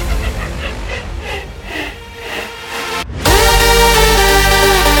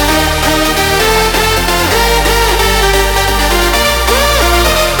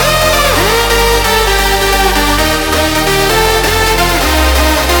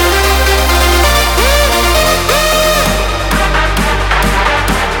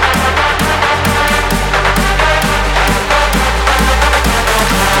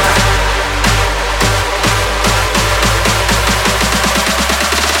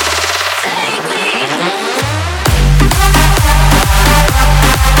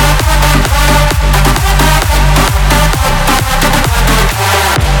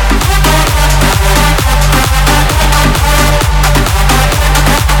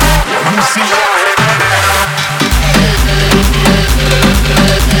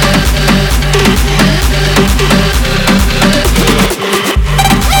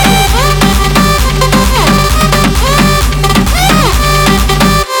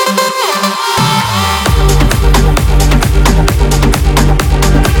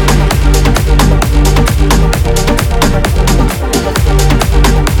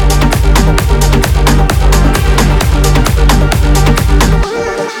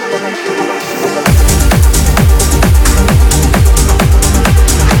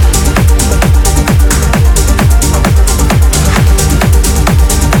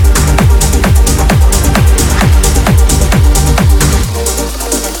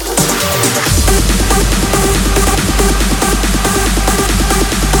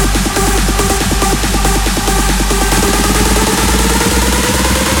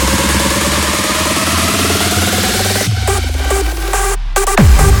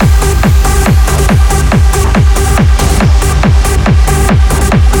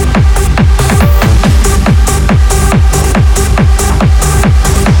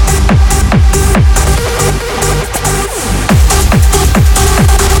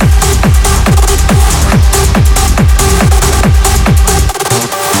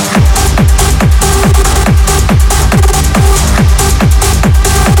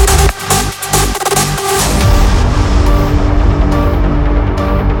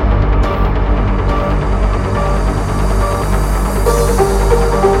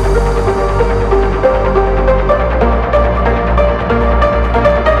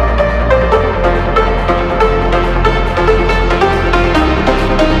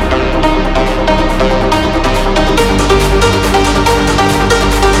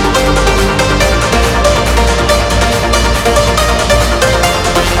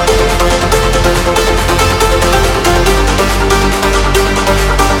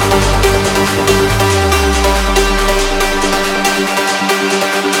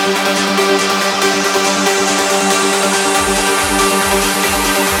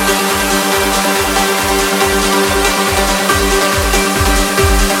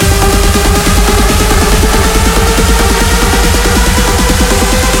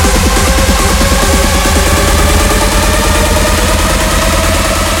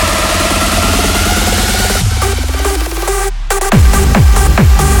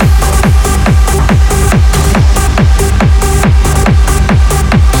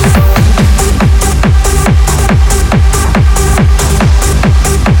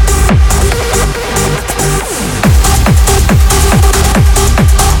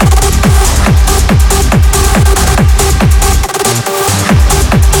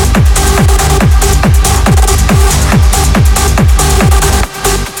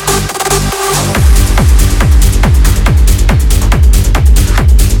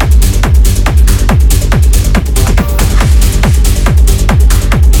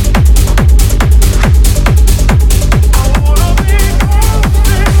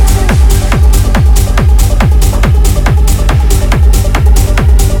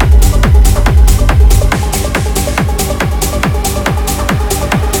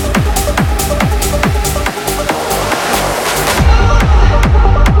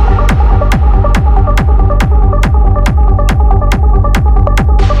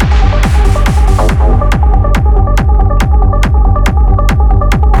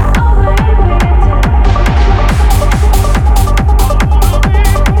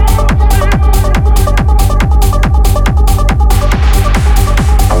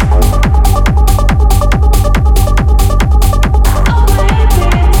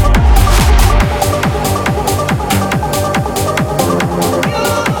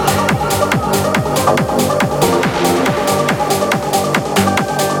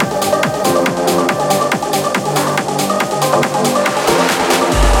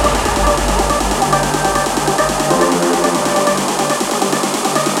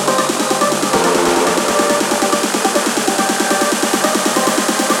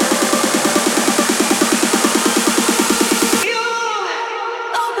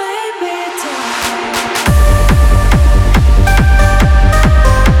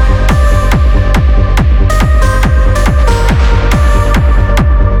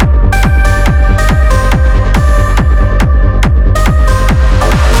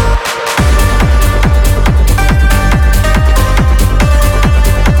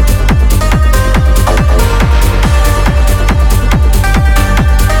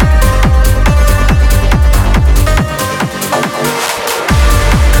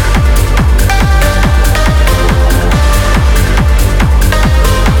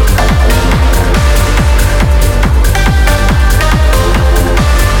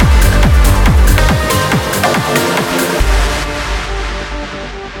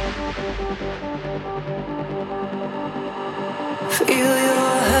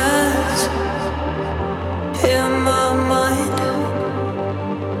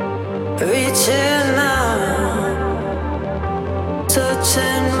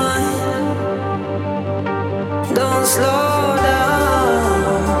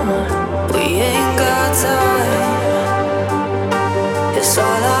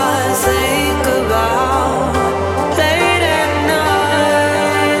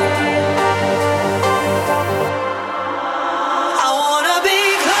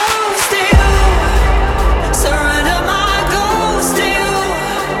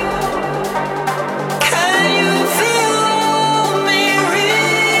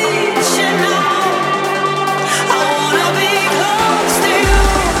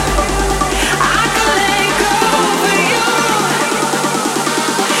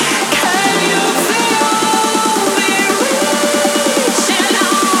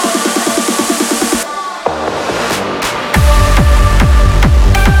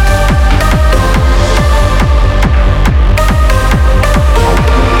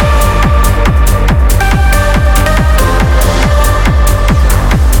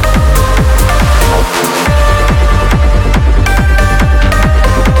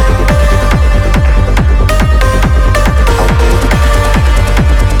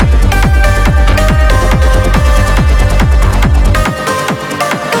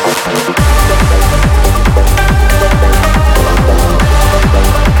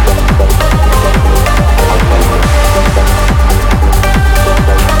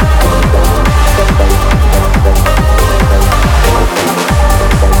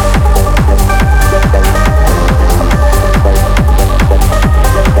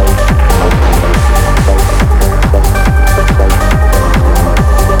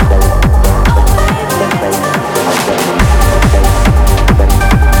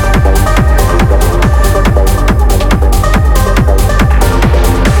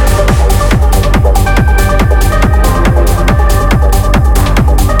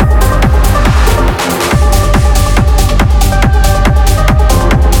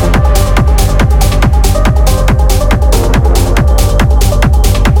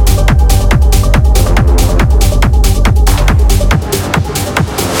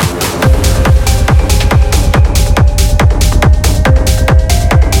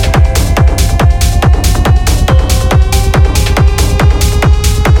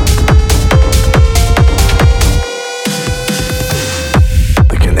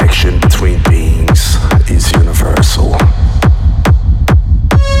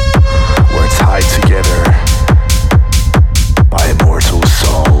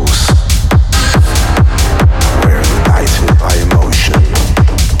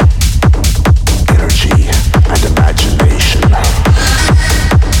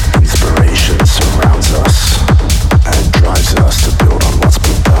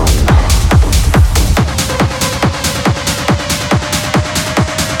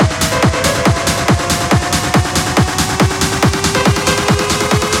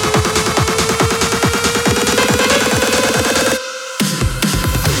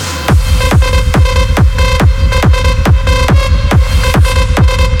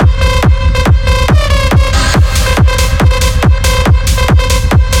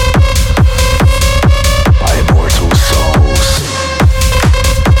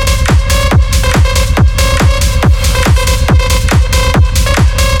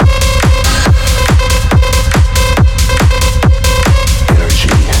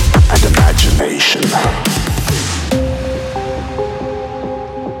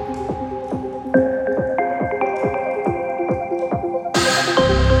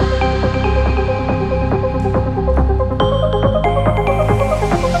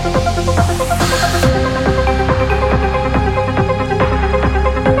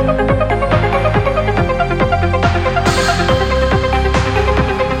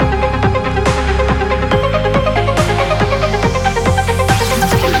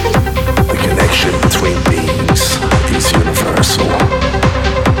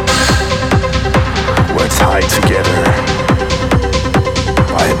 together.